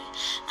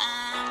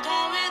 I'm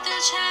going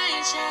through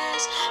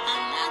changes.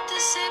 I'm not the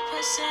same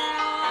person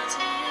I was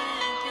to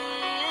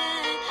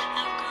be.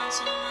 I've grown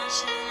so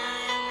much and I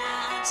am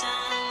not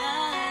done.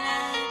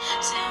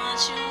 Say what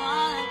you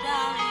want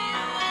about me,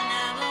 you were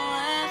never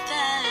worth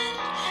it.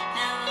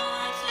 Never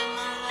worth it.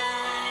 My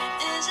life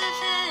isn't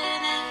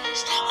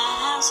finished. I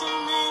have so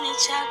many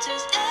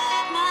chapters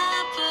in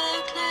my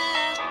book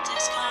left.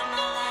 It's called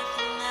my life,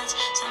 and that's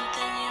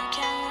something you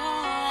can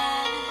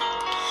ruin.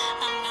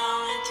 I'm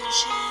going through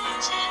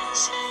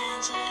changes,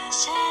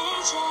 changes,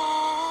 changes.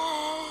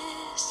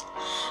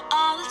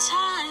 All the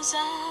times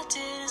I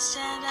didn't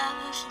stand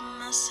up for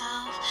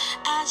myself,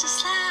 I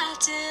just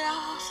laughed it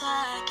off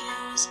like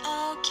it was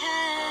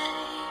okay.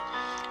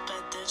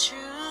 But the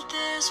truth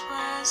is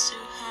words to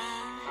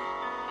her.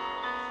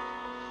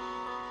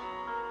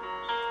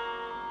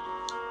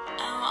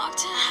 I walked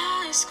to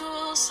high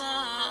school so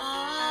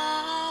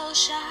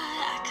shy,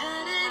 I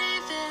couldn't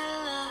even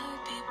look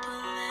people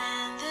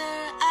in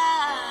their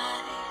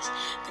eyes.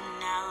 But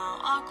now I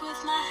walk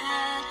with my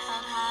head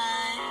held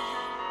high.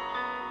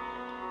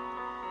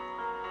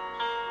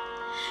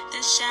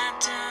 This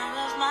chapter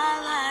of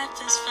my life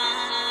is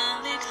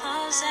finally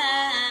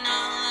closing.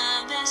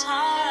 All of this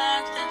hard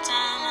work, the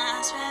time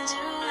I spent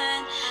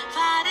doing,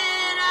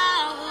 fighting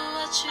out who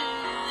I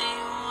truly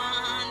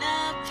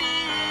wanna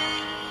be.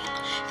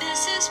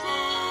 This is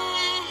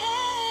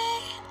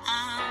me.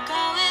 I'm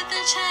going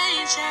through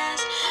changes.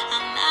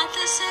 I'm not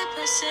the same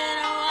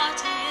person I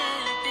walked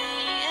here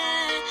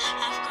being.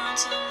 I've grown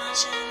so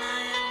much and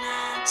I am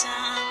not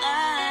done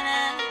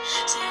learning.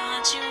 Say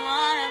what you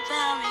want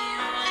about me,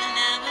 you were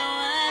never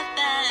worth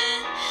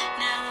that.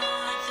 Never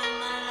worth it,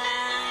 my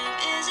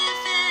life isn't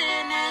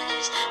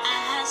finished. I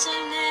had so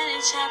many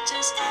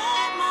chapters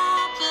in my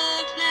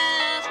book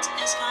left.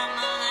 It's called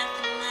my life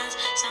unless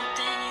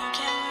something you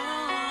can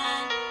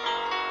ruin.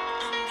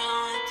 I'm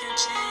going through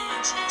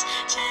changes,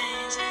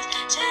 changes,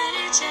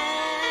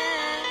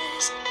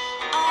 changes.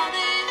 All the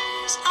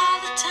years, all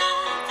the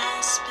time I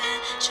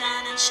spent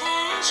trying to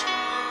change who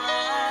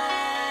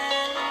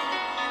I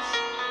was.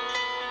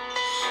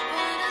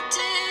 What I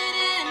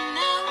didn't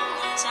know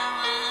was I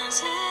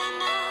wasn't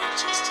enough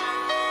just to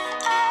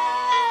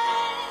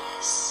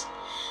realize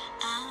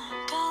I'm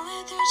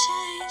going through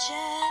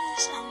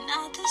changes. I'm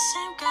not the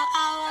same girl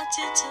I walked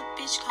into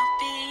beach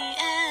coffee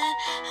and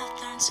I've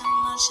learned so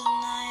much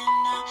and I am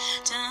not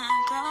done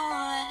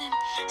growing.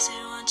 Say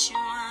what you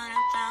want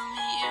about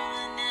me, you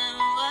were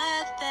never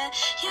worth it.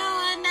 You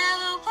were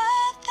never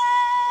worth it.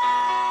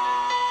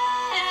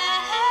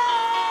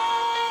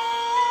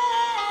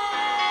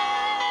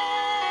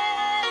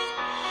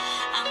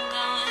 I'm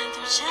going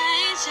through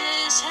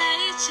changes,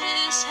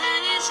 changes,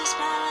 changes.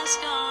 My life's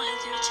going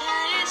through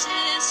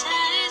changes,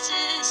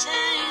 changes,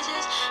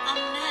 changes.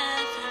 I'm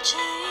never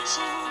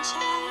changing,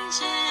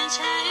 changing,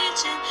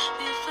 changing.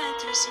 We went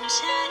through some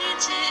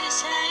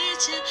changes,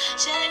 changes,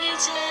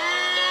 changes.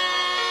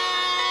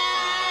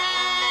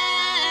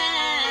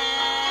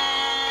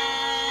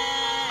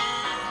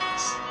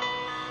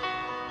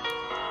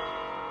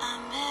 I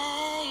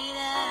made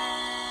it.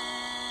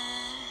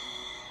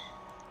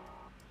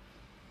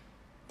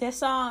 This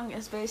song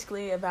is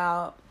basically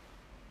about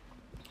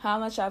how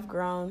much I've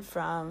grown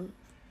from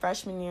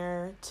freshman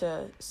year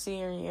to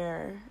senior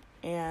year,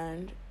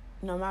 and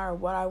no matter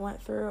what I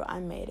went through, I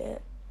made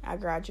it. I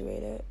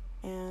graduated,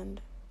 and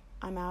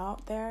I'm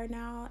out there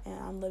now, and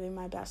I'm living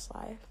my best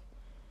life.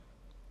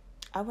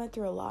 I went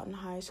through a lot in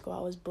high school.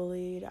 I was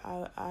bullied.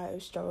 I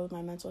struggled with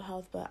my mental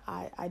health, but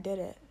I did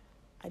it.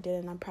 I did it,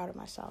 and I'm proud of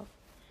myself.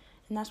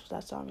 And that's what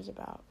that song is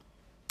about.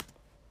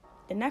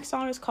 The next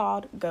song is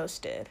called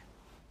Ghosted.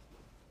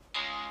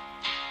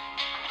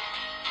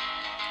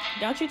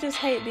 Don't you just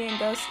hate being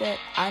ghosted?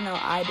 I know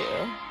I do.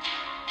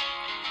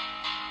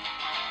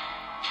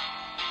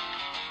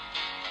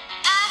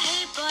 I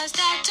hate boys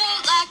that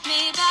don't like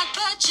me back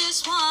but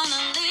just wanna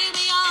leave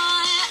me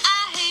on.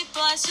 I hate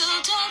boys who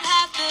don't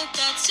have the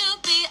guts to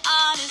be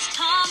honest.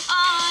 Come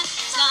on,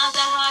 it's not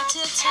that hard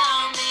to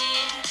tell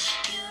me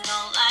you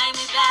don't like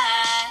me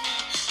back.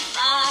 You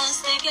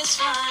must think it's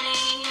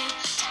funny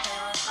to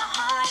play with my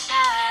heart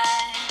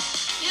like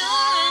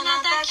you're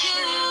not that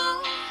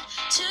cute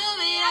to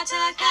be acting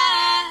like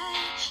that.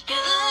 You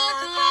look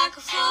like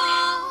a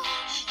fool.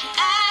 You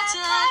act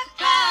like a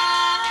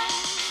bride.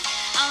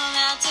 I'm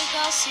about to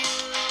ghost you,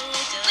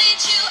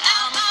 delete you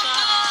out my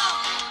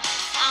phone.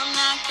 I'm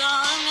not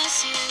gonna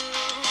miss you.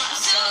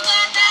 I'm so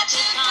glad that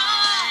you're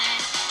gone.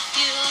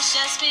 You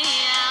stress me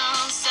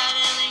out.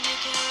 Suddenly you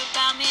care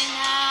about me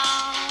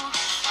now.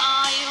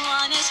 All you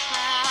want is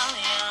clout.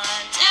 You're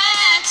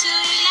dead to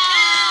me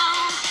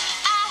now.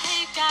 I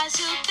hate guys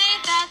who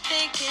think that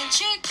they can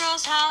treat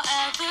girls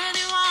however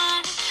they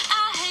want.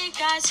 I hate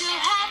guys who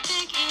have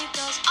big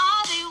egos.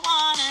 All they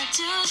wanna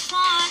do is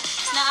flaunt.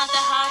 It's not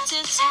that hard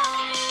to tell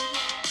me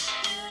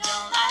you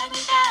don't like me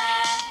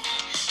back.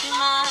 You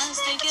must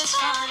think it's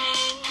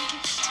funny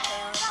to play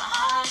with my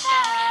heart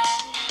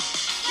back.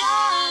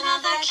 You're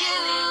not that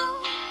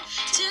cute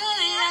to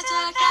be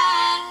acting like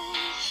that.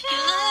 You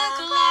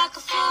look like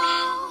a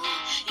fool.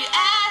 You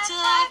act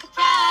like a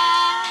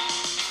bride.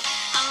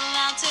 I'm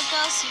about to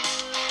ghost you,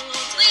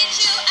 delete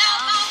you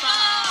out my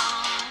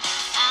phone.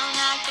 I'm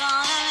not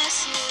gonna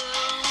miss you.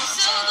 I'm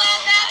so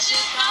glad that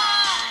you're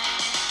gone.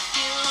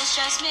 You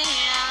stress me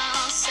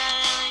out.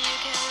 Suddenly you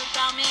care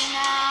about me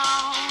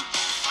now.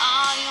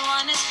 All you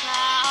want is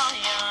clout.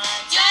 You're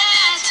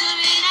dead to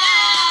me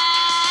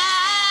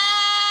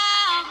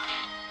now.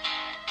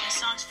 This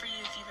song's for you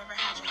if you've ever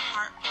had your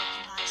heart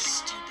broken by a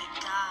stupid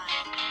guy.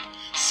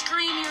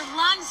 Scream your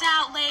lungs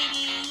out,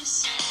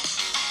 ladies.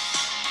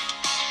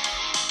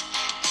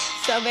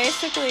 So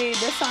basically,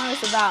 this song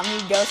is about me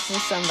ghosting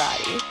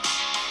somebody.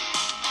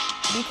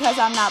 because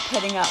I'm not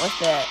putting up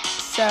with it.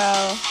 So,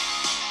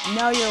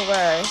 know your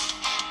worth.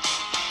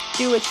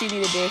 Do what you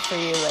need to do for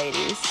you,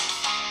 ladies.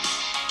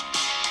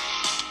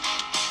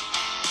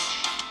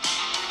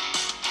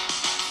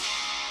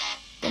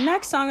 The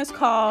next song is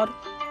called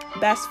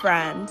Best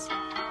Friends.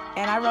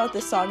 And I wrote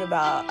this song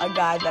about a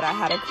guy that I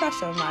had a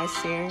crush on my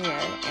senior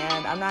year.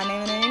 And I'm not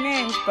naming any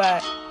names,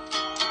 but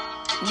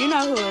you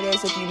know who it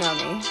is if you know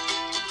me.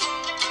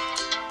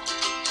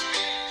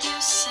 You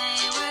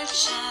say we're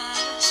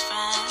just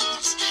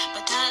friends,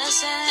 but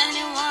does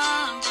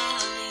anyone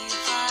believe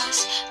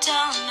us?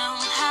 Don't know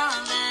how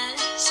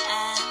this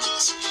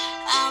ends.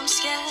 I'm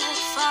scared of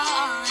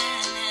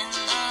falling in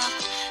love.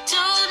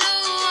 Don't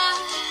know why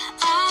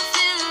I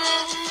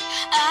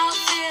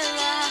feel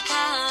like I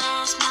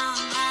lost my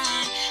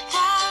mind.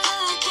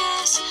 That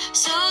kiss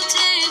so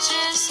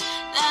dangerous.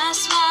 That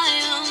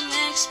smile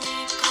makes me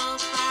go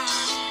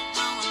blind.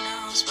 No one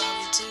knows what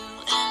we do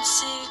in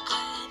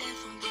secret. If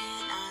I'm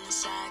being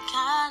honest, I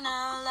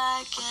kinda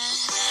like it.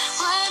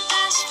 We're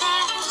best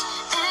friends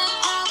in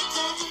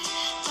public,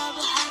 but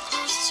behind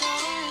closed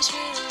doors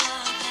we're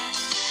loving.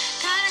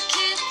 Gotta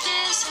keep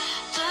this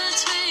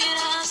between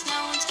us. No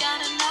one's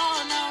gotta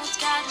know, no one's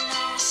gotta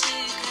know a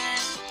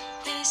secret.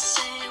 We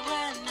say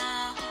we're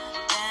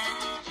nothing,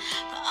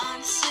 but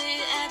honestly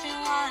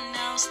everyone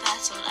knows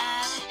that's a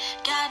lie.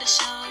 Gotta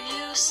show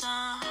you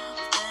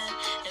something.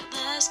 It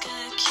looks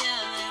good,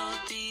 kill it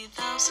would be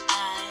those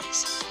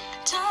eyes.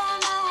 Don't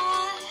know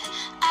what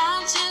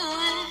I'm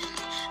doing.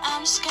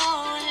 I'm just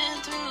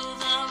going through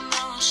the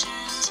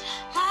motions.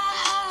 My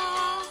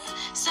heart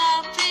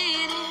stop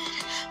beating.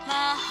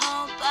 My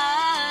whole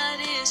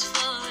body is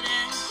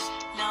floating.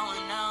 No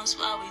one knows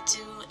what we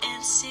do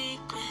in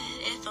secret.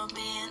 If I'm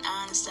being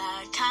honest,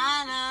 I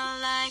kinda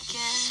like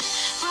it.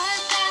 We're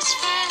best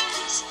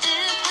friends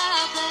in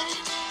public,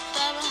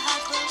 but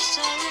behind closed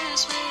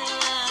doors we're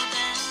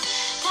loving.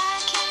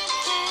 Gotta keep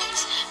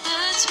things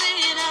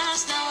between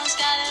us. No one's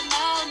gotta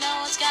know, no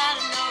one's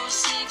gotta know a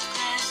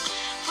secret.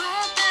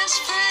 We're best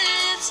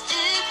friends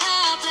in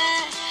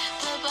public,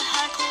 but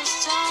behind closed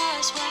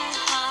doors we're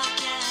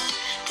hugging.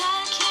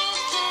 Gotta keep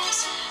things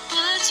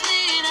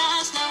between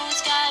us. No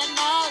one's gotta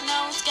know, no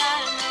one's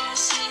gotta know a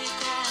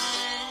secret.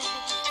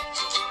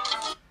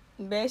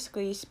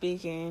 Basically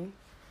speaking,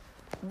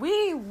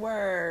 we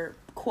were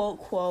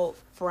quote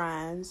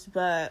friends,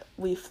 but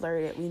we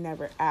flirted. We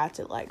never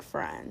acted like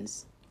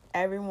friends.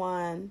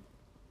 Everyone,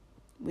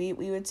 we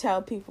would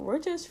tell people we're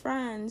just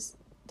friends,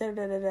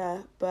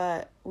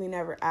 but we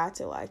never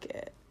acted like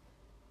it.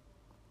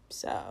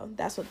 So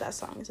that's what that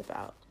song is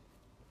about.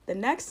 The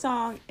next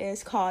song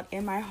is called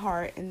In My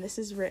Heart, and this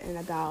is written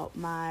about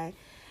my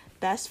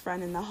best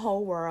friend in the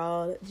whole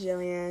world,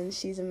 Jillian.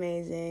 She's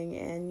amazing,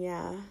 and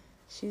yeah,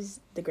 she's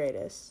the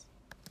greatest.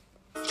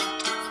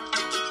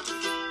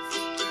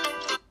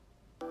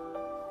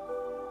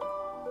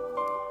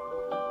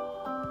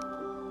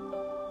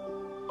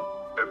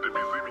 Это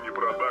без имени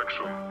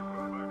продакшн.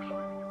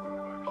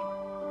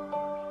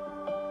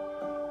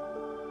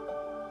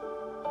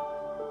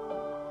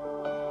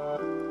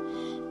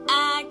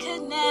 I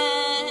could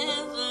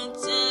never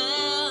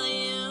tell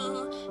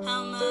you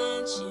how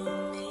much you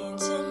mean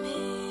to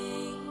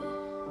me.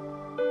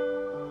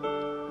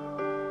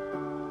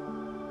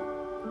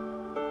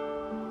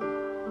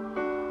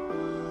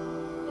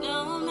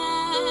 No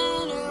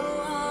matter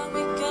what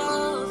we go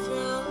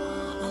through,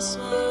 I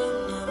swear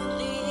I'm never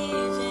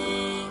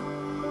leaving.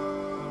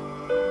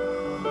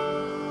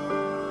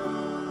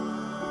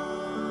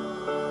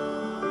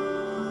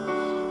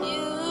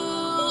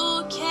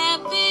 You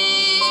can't be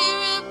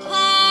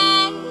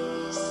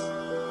replaced,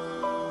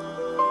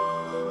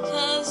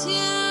 'cause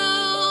you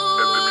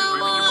are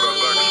one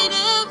in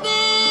a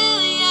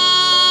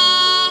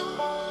billion.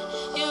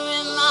 You're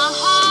in my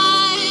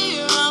heart,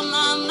 you're on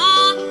my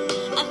mind.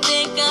 I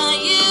think of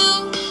you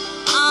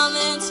all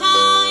the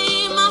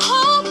time. I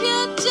hope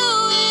you're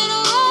doing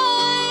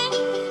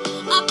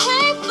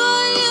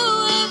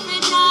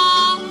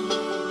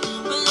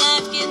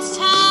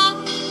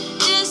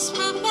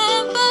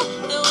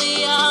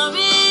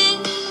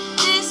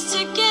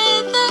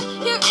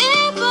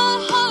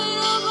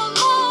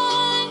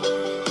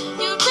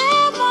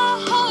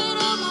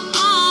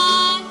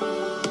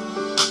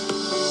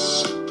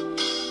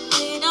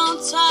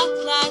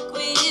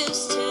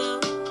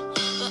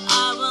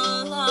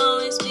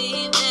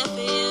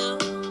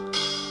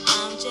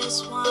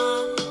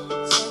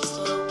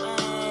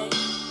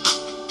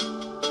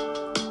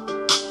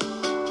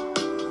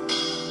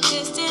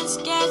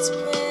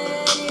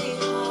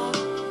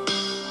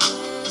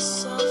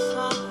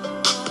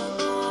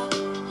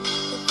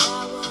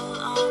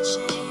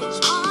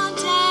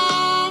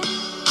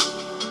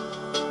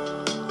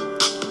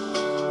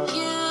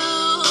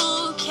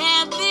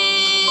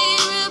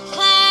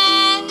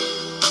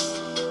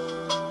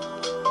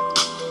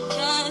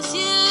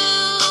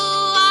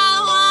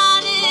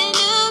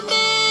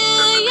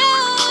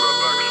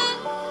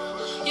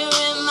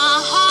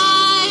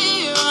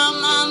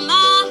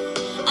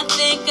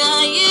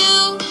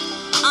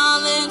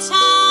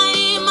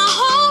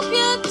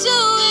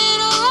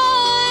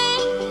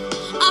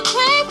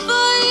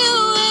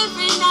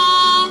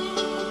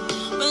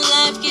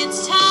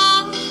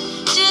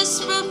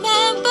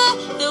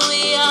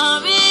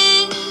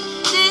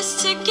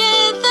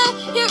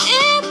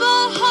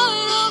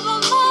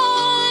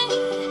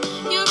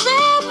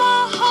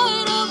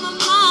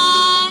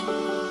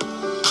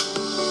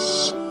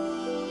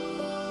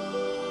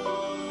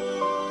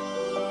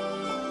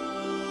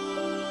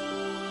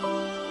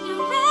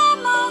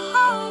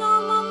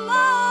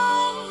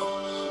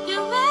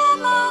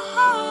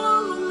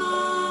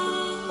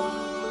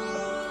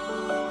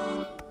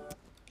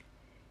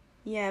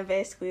yeah,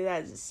 basically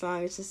that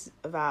song is just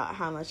about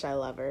how much I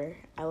love her.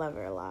 I love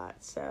her a lot.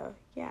 So,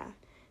 yeah.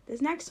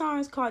 This next song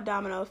is called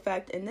Domino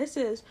Effect, and this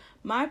is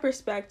my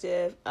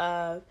perspective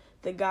of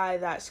the guy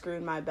that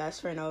screwed my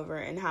best friend over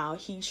and how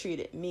he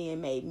treated me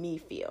and made me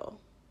feel.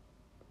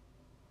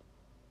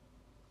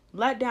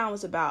 Letdown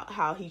was about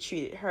how he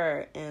treated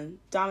her, and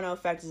Domino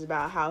Effect is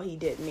about how he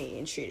did me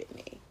and treated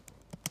me.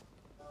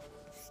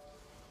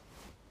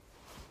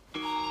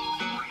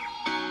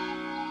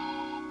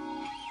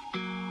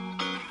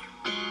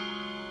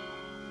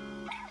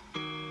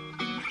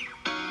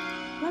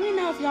 Let me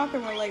know if y'all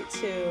can relate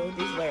to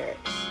these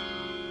lyrics.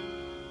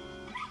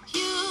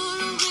 You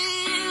don't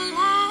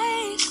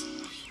realize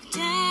the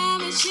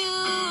damage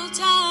you've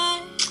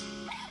done,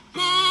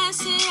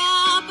 messing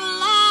up our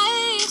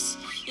lives.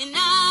 You're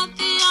not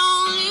the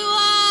only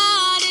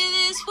one in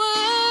this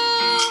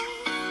world.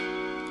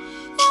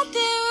 That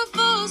there are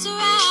fools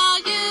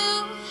around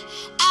you.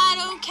 I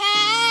don't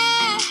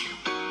care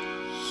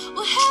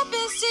what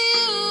happens to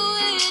you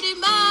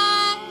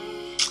anymore.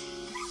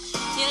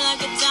 You're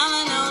like a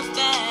domino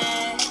effect.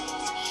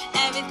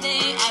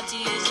 Everything after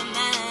you's a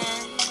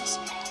mess.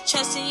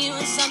 Trusting you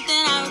is something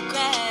I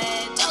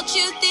regret. Don't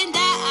you think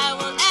that I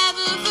will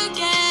ever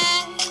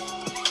forget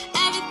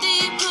everything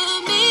you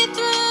put me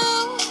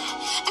through?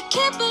 I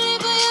can't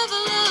believe I ever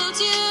loved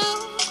you.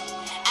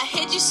 I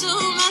hate you so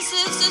much,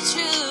 it's the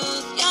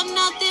truth. You're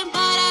nothing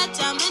but a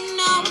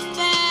domino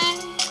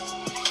effect.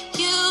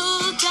 You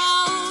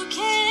don't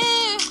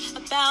care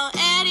about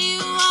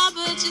anyone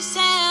but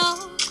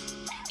yourself.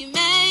 You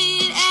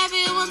made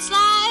everyone's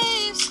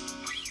lives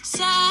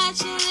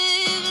such a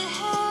living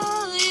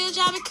hell. You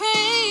drive me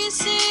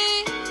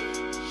crazy.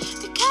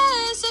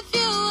 Because of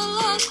you, I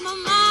lost my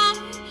mind.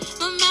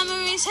 My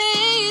memory's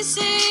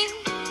hazy.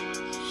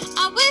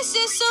 I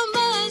wasted so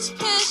much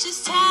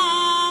precious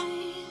time.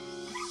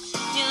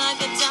 You're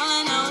like a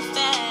domino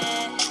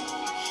effect.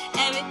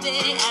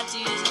 Everything after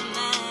you's a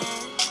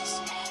mess.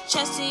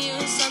 Trusting you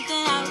is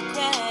something I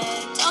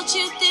regret. Don't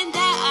you think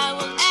that I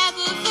will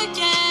ever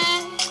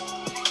forget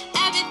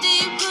everything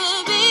you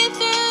put me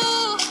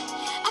through?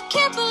 I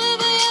can't believe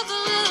I ever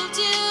loved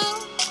you.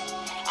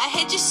 I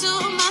hate you so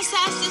much,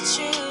 that's the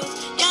truth.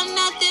 You're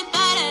nothing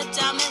but a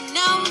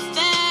domino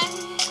effect.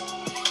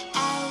 I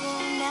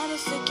will never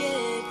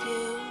forgive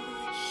you,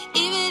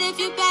 even if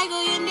you beg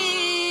on your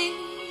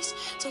knees.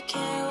 Don't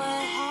care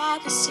what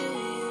happens to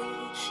you.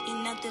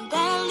 You're nothing but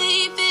a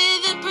leaf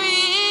in the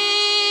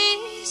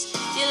breeze.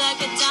 You're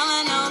like a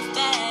domino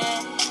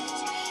effect.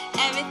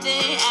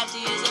 Everything after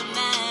you's a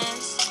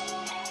mess.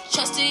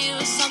 Trusting you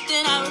is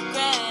something I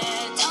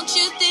regret. Don't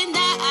you think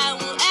that I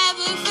will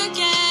ever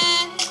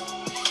forget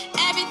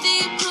everything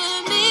you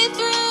put me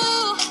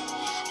through?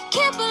 I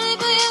can't believe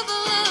I ever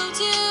loved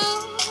you.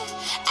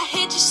 I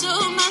hate you so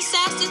much,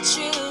 that's the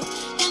truth.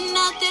 You're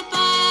nothing but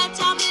a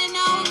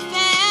domino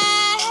effect.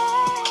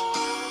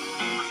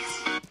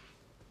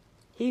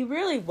 He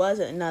really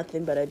wasn't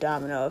nothing but a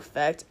domino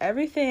effect.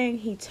 Everything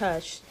he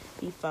touched,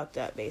 he fucked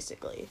up,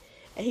 basically.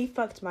 And he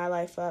fucked my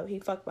life up. He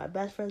fucked my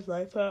best friend's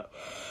life up.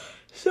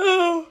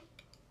 So,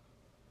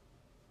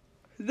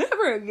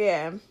 never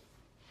again.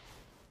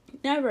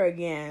 Never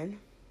again.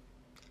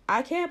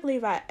 I can't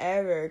believe I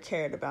ever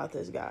cared about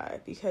this guy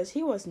because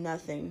he was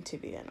nothing to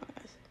begin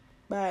with.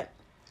 But,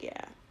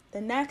 yeah.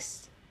 The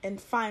next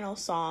and final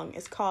song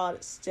is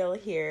called Still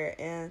Here.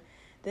 And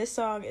this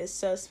song is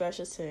so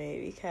special to me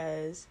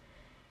because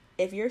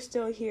if you're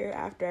still here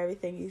after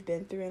everything you've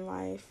been through in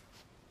life,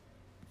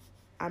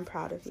 I'm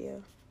proud of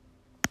you.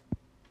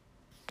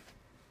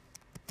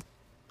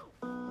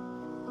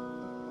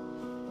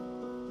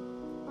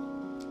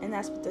 And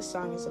that's what this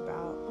song is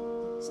about.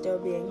 Still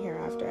being here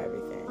after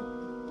everything.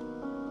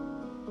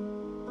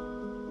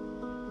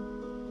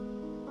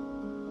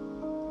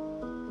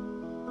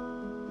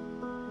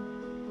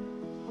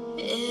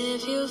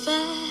 If you've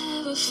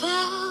ever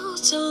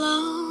felt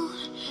alone,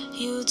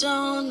 you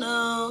don't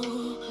know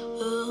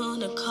who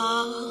to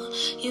call.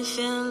 You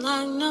feel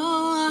like no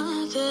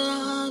one could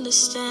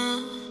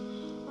understand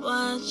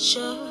what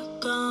you're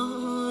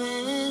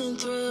going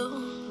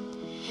through.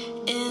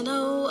 In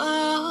a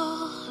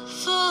world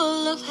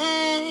full of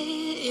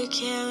hate, you're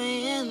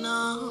carrying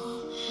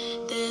on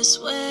this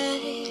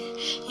way.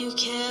 You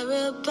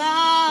care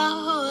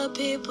about what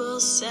people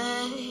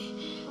say.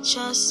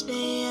 Trust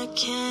me, I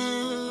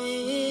can't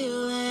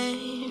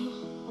relate.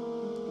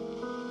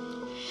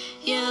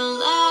 Your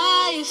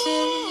life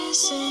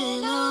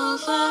isn't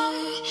over,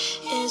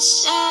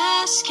 it's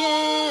just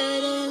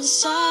getting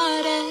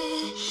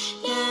started.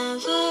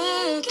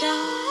 Never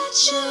got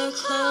your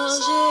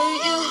closure.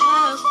 You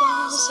have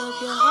walls up,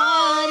 your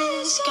heart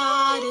is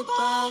guarded,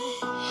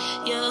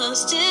 but you're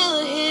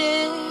still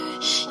here.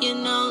 You're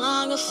no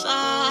longer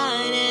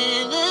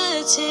fighting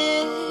the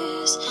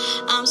tears.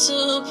 I'm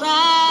so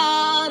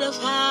proud of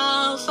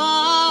how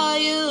far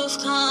you've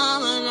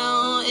come. I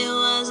know it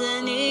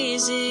wasn't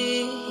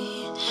easy,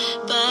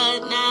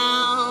 but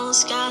now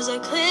skies are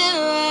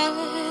clearer.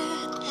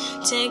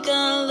 Take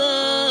a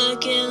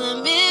look in the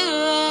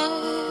mirror.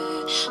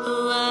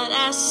 What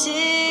I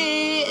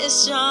see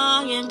is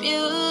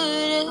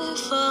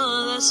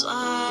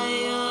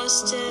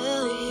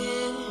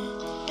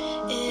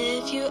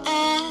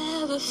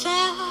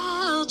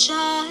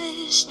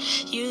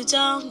you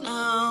don't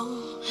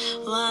know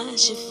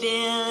what you're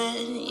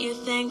feeling. You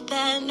think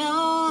that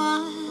no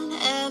one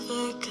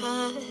ever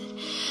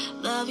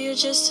could love you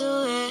just the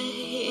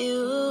way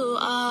you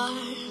are.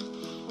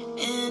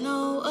 In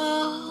a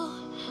world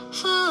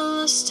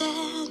full of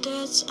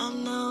standards, I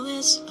know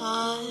it's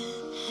hard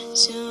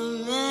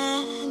to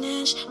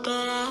manage,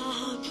 but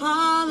I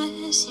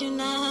promise you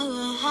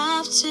never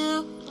have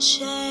to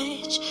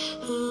change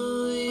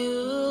who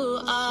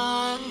you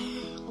are.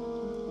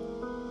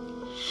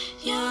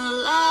 Your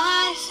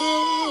life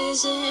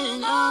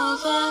isn't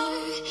over,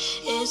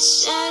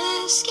 it's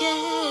just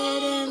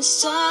getting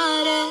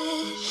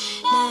started.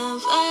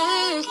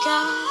 Never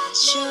got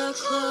your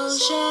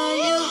closure,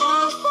 you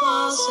have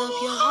walls up,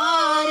 your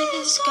heart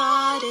is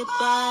guarded,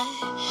 but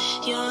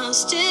you're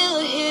still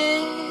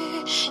here.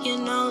 You're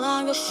no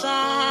longer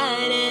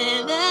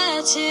fighting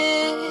the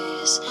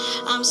tears.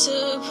 I'm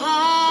so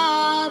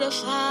proud of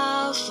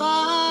how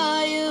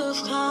far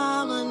you've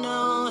come. I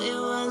know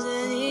it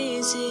wasn't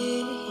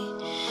easy,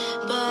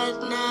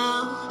 but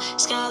now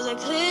skies are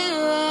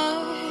clearer.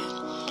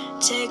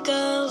 Take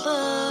a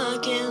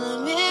look in the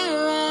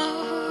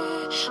mirror.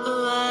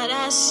 What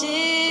I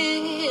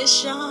see is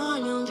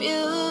strong and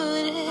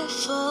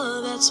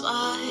beautiful. That's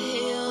why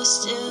you're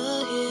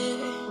still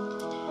here.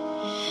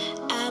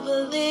 I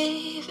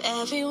believe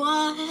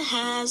everyone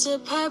has a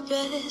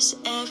purpose.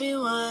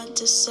 Everyone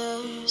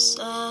deserves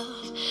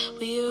love.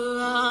 We are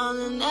all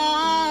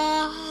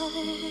enough,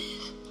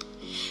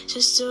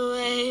 just the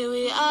way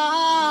we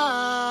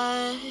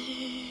are.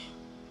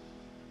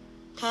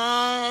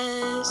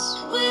 'Cause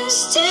we're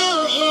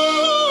still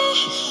here.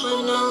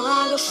 We're no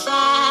longer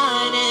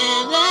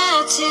fighting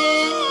the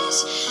tears.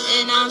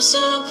 And I'm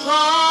so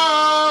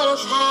proud of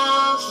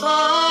how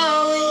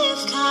far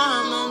we've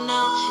come. I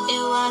know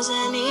it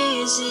wasn't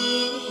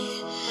easy,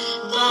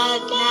 but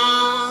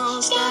now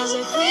skies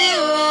are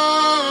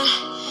clearer.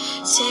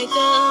 Take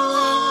a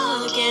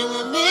look in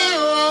the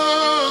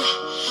mirror.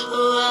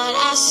 What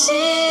I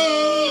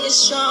see is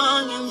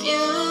strong and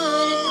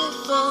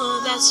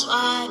beautiful. That's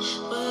why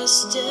we're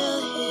still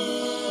here.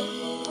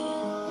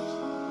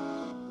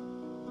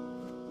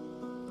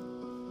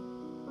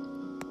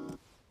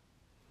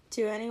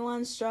 To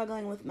anyone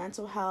struggling with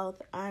mental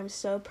health, I'm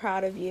so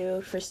proud of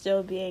you for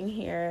still being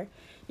here.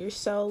 You're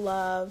so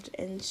loved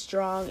and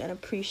strong and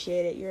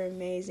appreciated. You're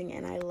amazing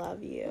and I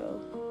love you.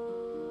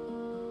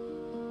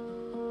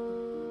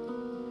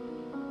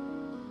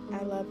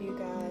 I love you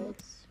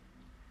guys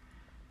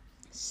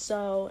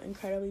so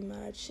incredibly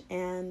much,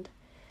 and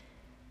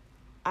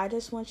I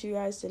just want you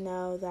guys to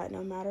know that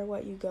no matter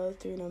what you go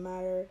through, no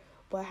matter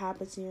what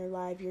happens in your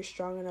life, you're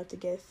strong enough to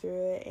get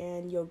through it,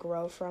 and you'll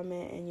grow from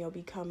it, and you'll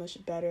become a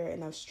better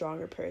and a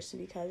stronger person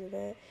because of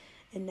it.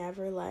 And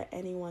never let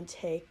anyone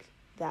take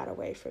that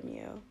away from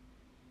you.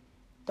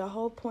 The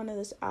whole point of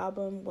this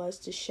album was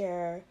to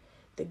share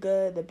the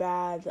good, the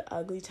bad, the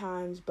ugly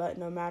times, but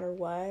no matter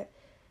what,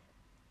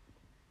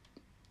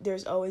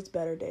 there's always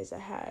better days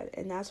ahead.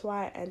 And that's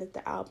why I ended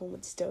the album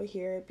with Still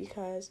Here,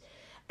 because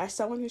as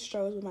someone who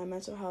struggles with my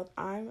mental health,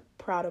 I'm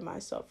proud of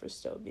myself for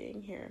still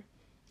being here.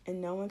 And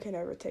no one can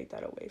ever take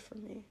that away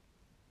from me.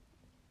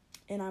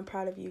 And I'm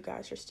proud of you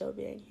guys for still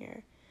being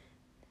here.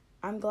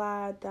 I'm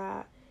glad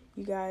that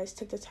you guys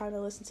took the time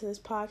to listen to this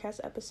podcast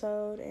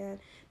episode. And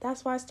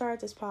that's why I started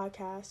this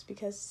podcast,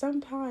 because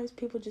sometimes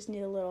people just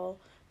need a little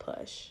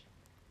push.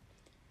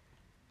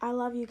 I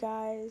love you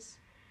guys.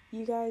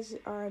 You guys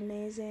are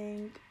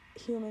amazing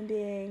human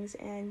beings,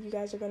 and you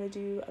guys are going to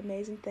do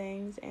amazing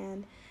things,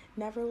 and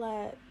never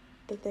let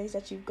the things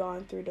that you've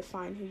gone through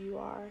define who you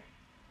are,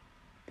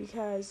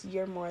 because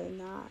you're more than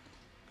that.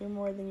 You're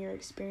more than your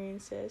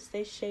experiences.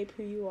 They shape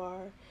who you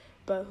are,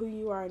 but who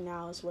you are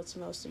now is what's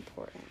most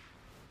important.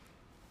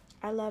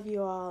 I love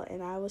you all,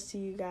 and I will see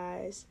you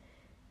guys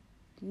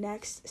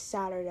next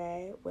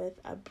Saturday with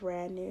a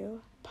brand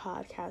new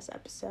podcast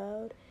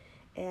episode.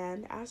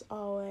 And as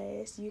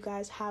always, you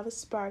guys have a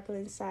sparkle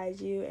inside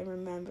you, and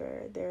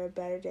remember, there are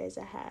better days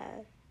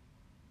ahead.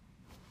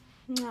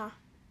 Mwah.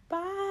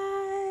 Bye.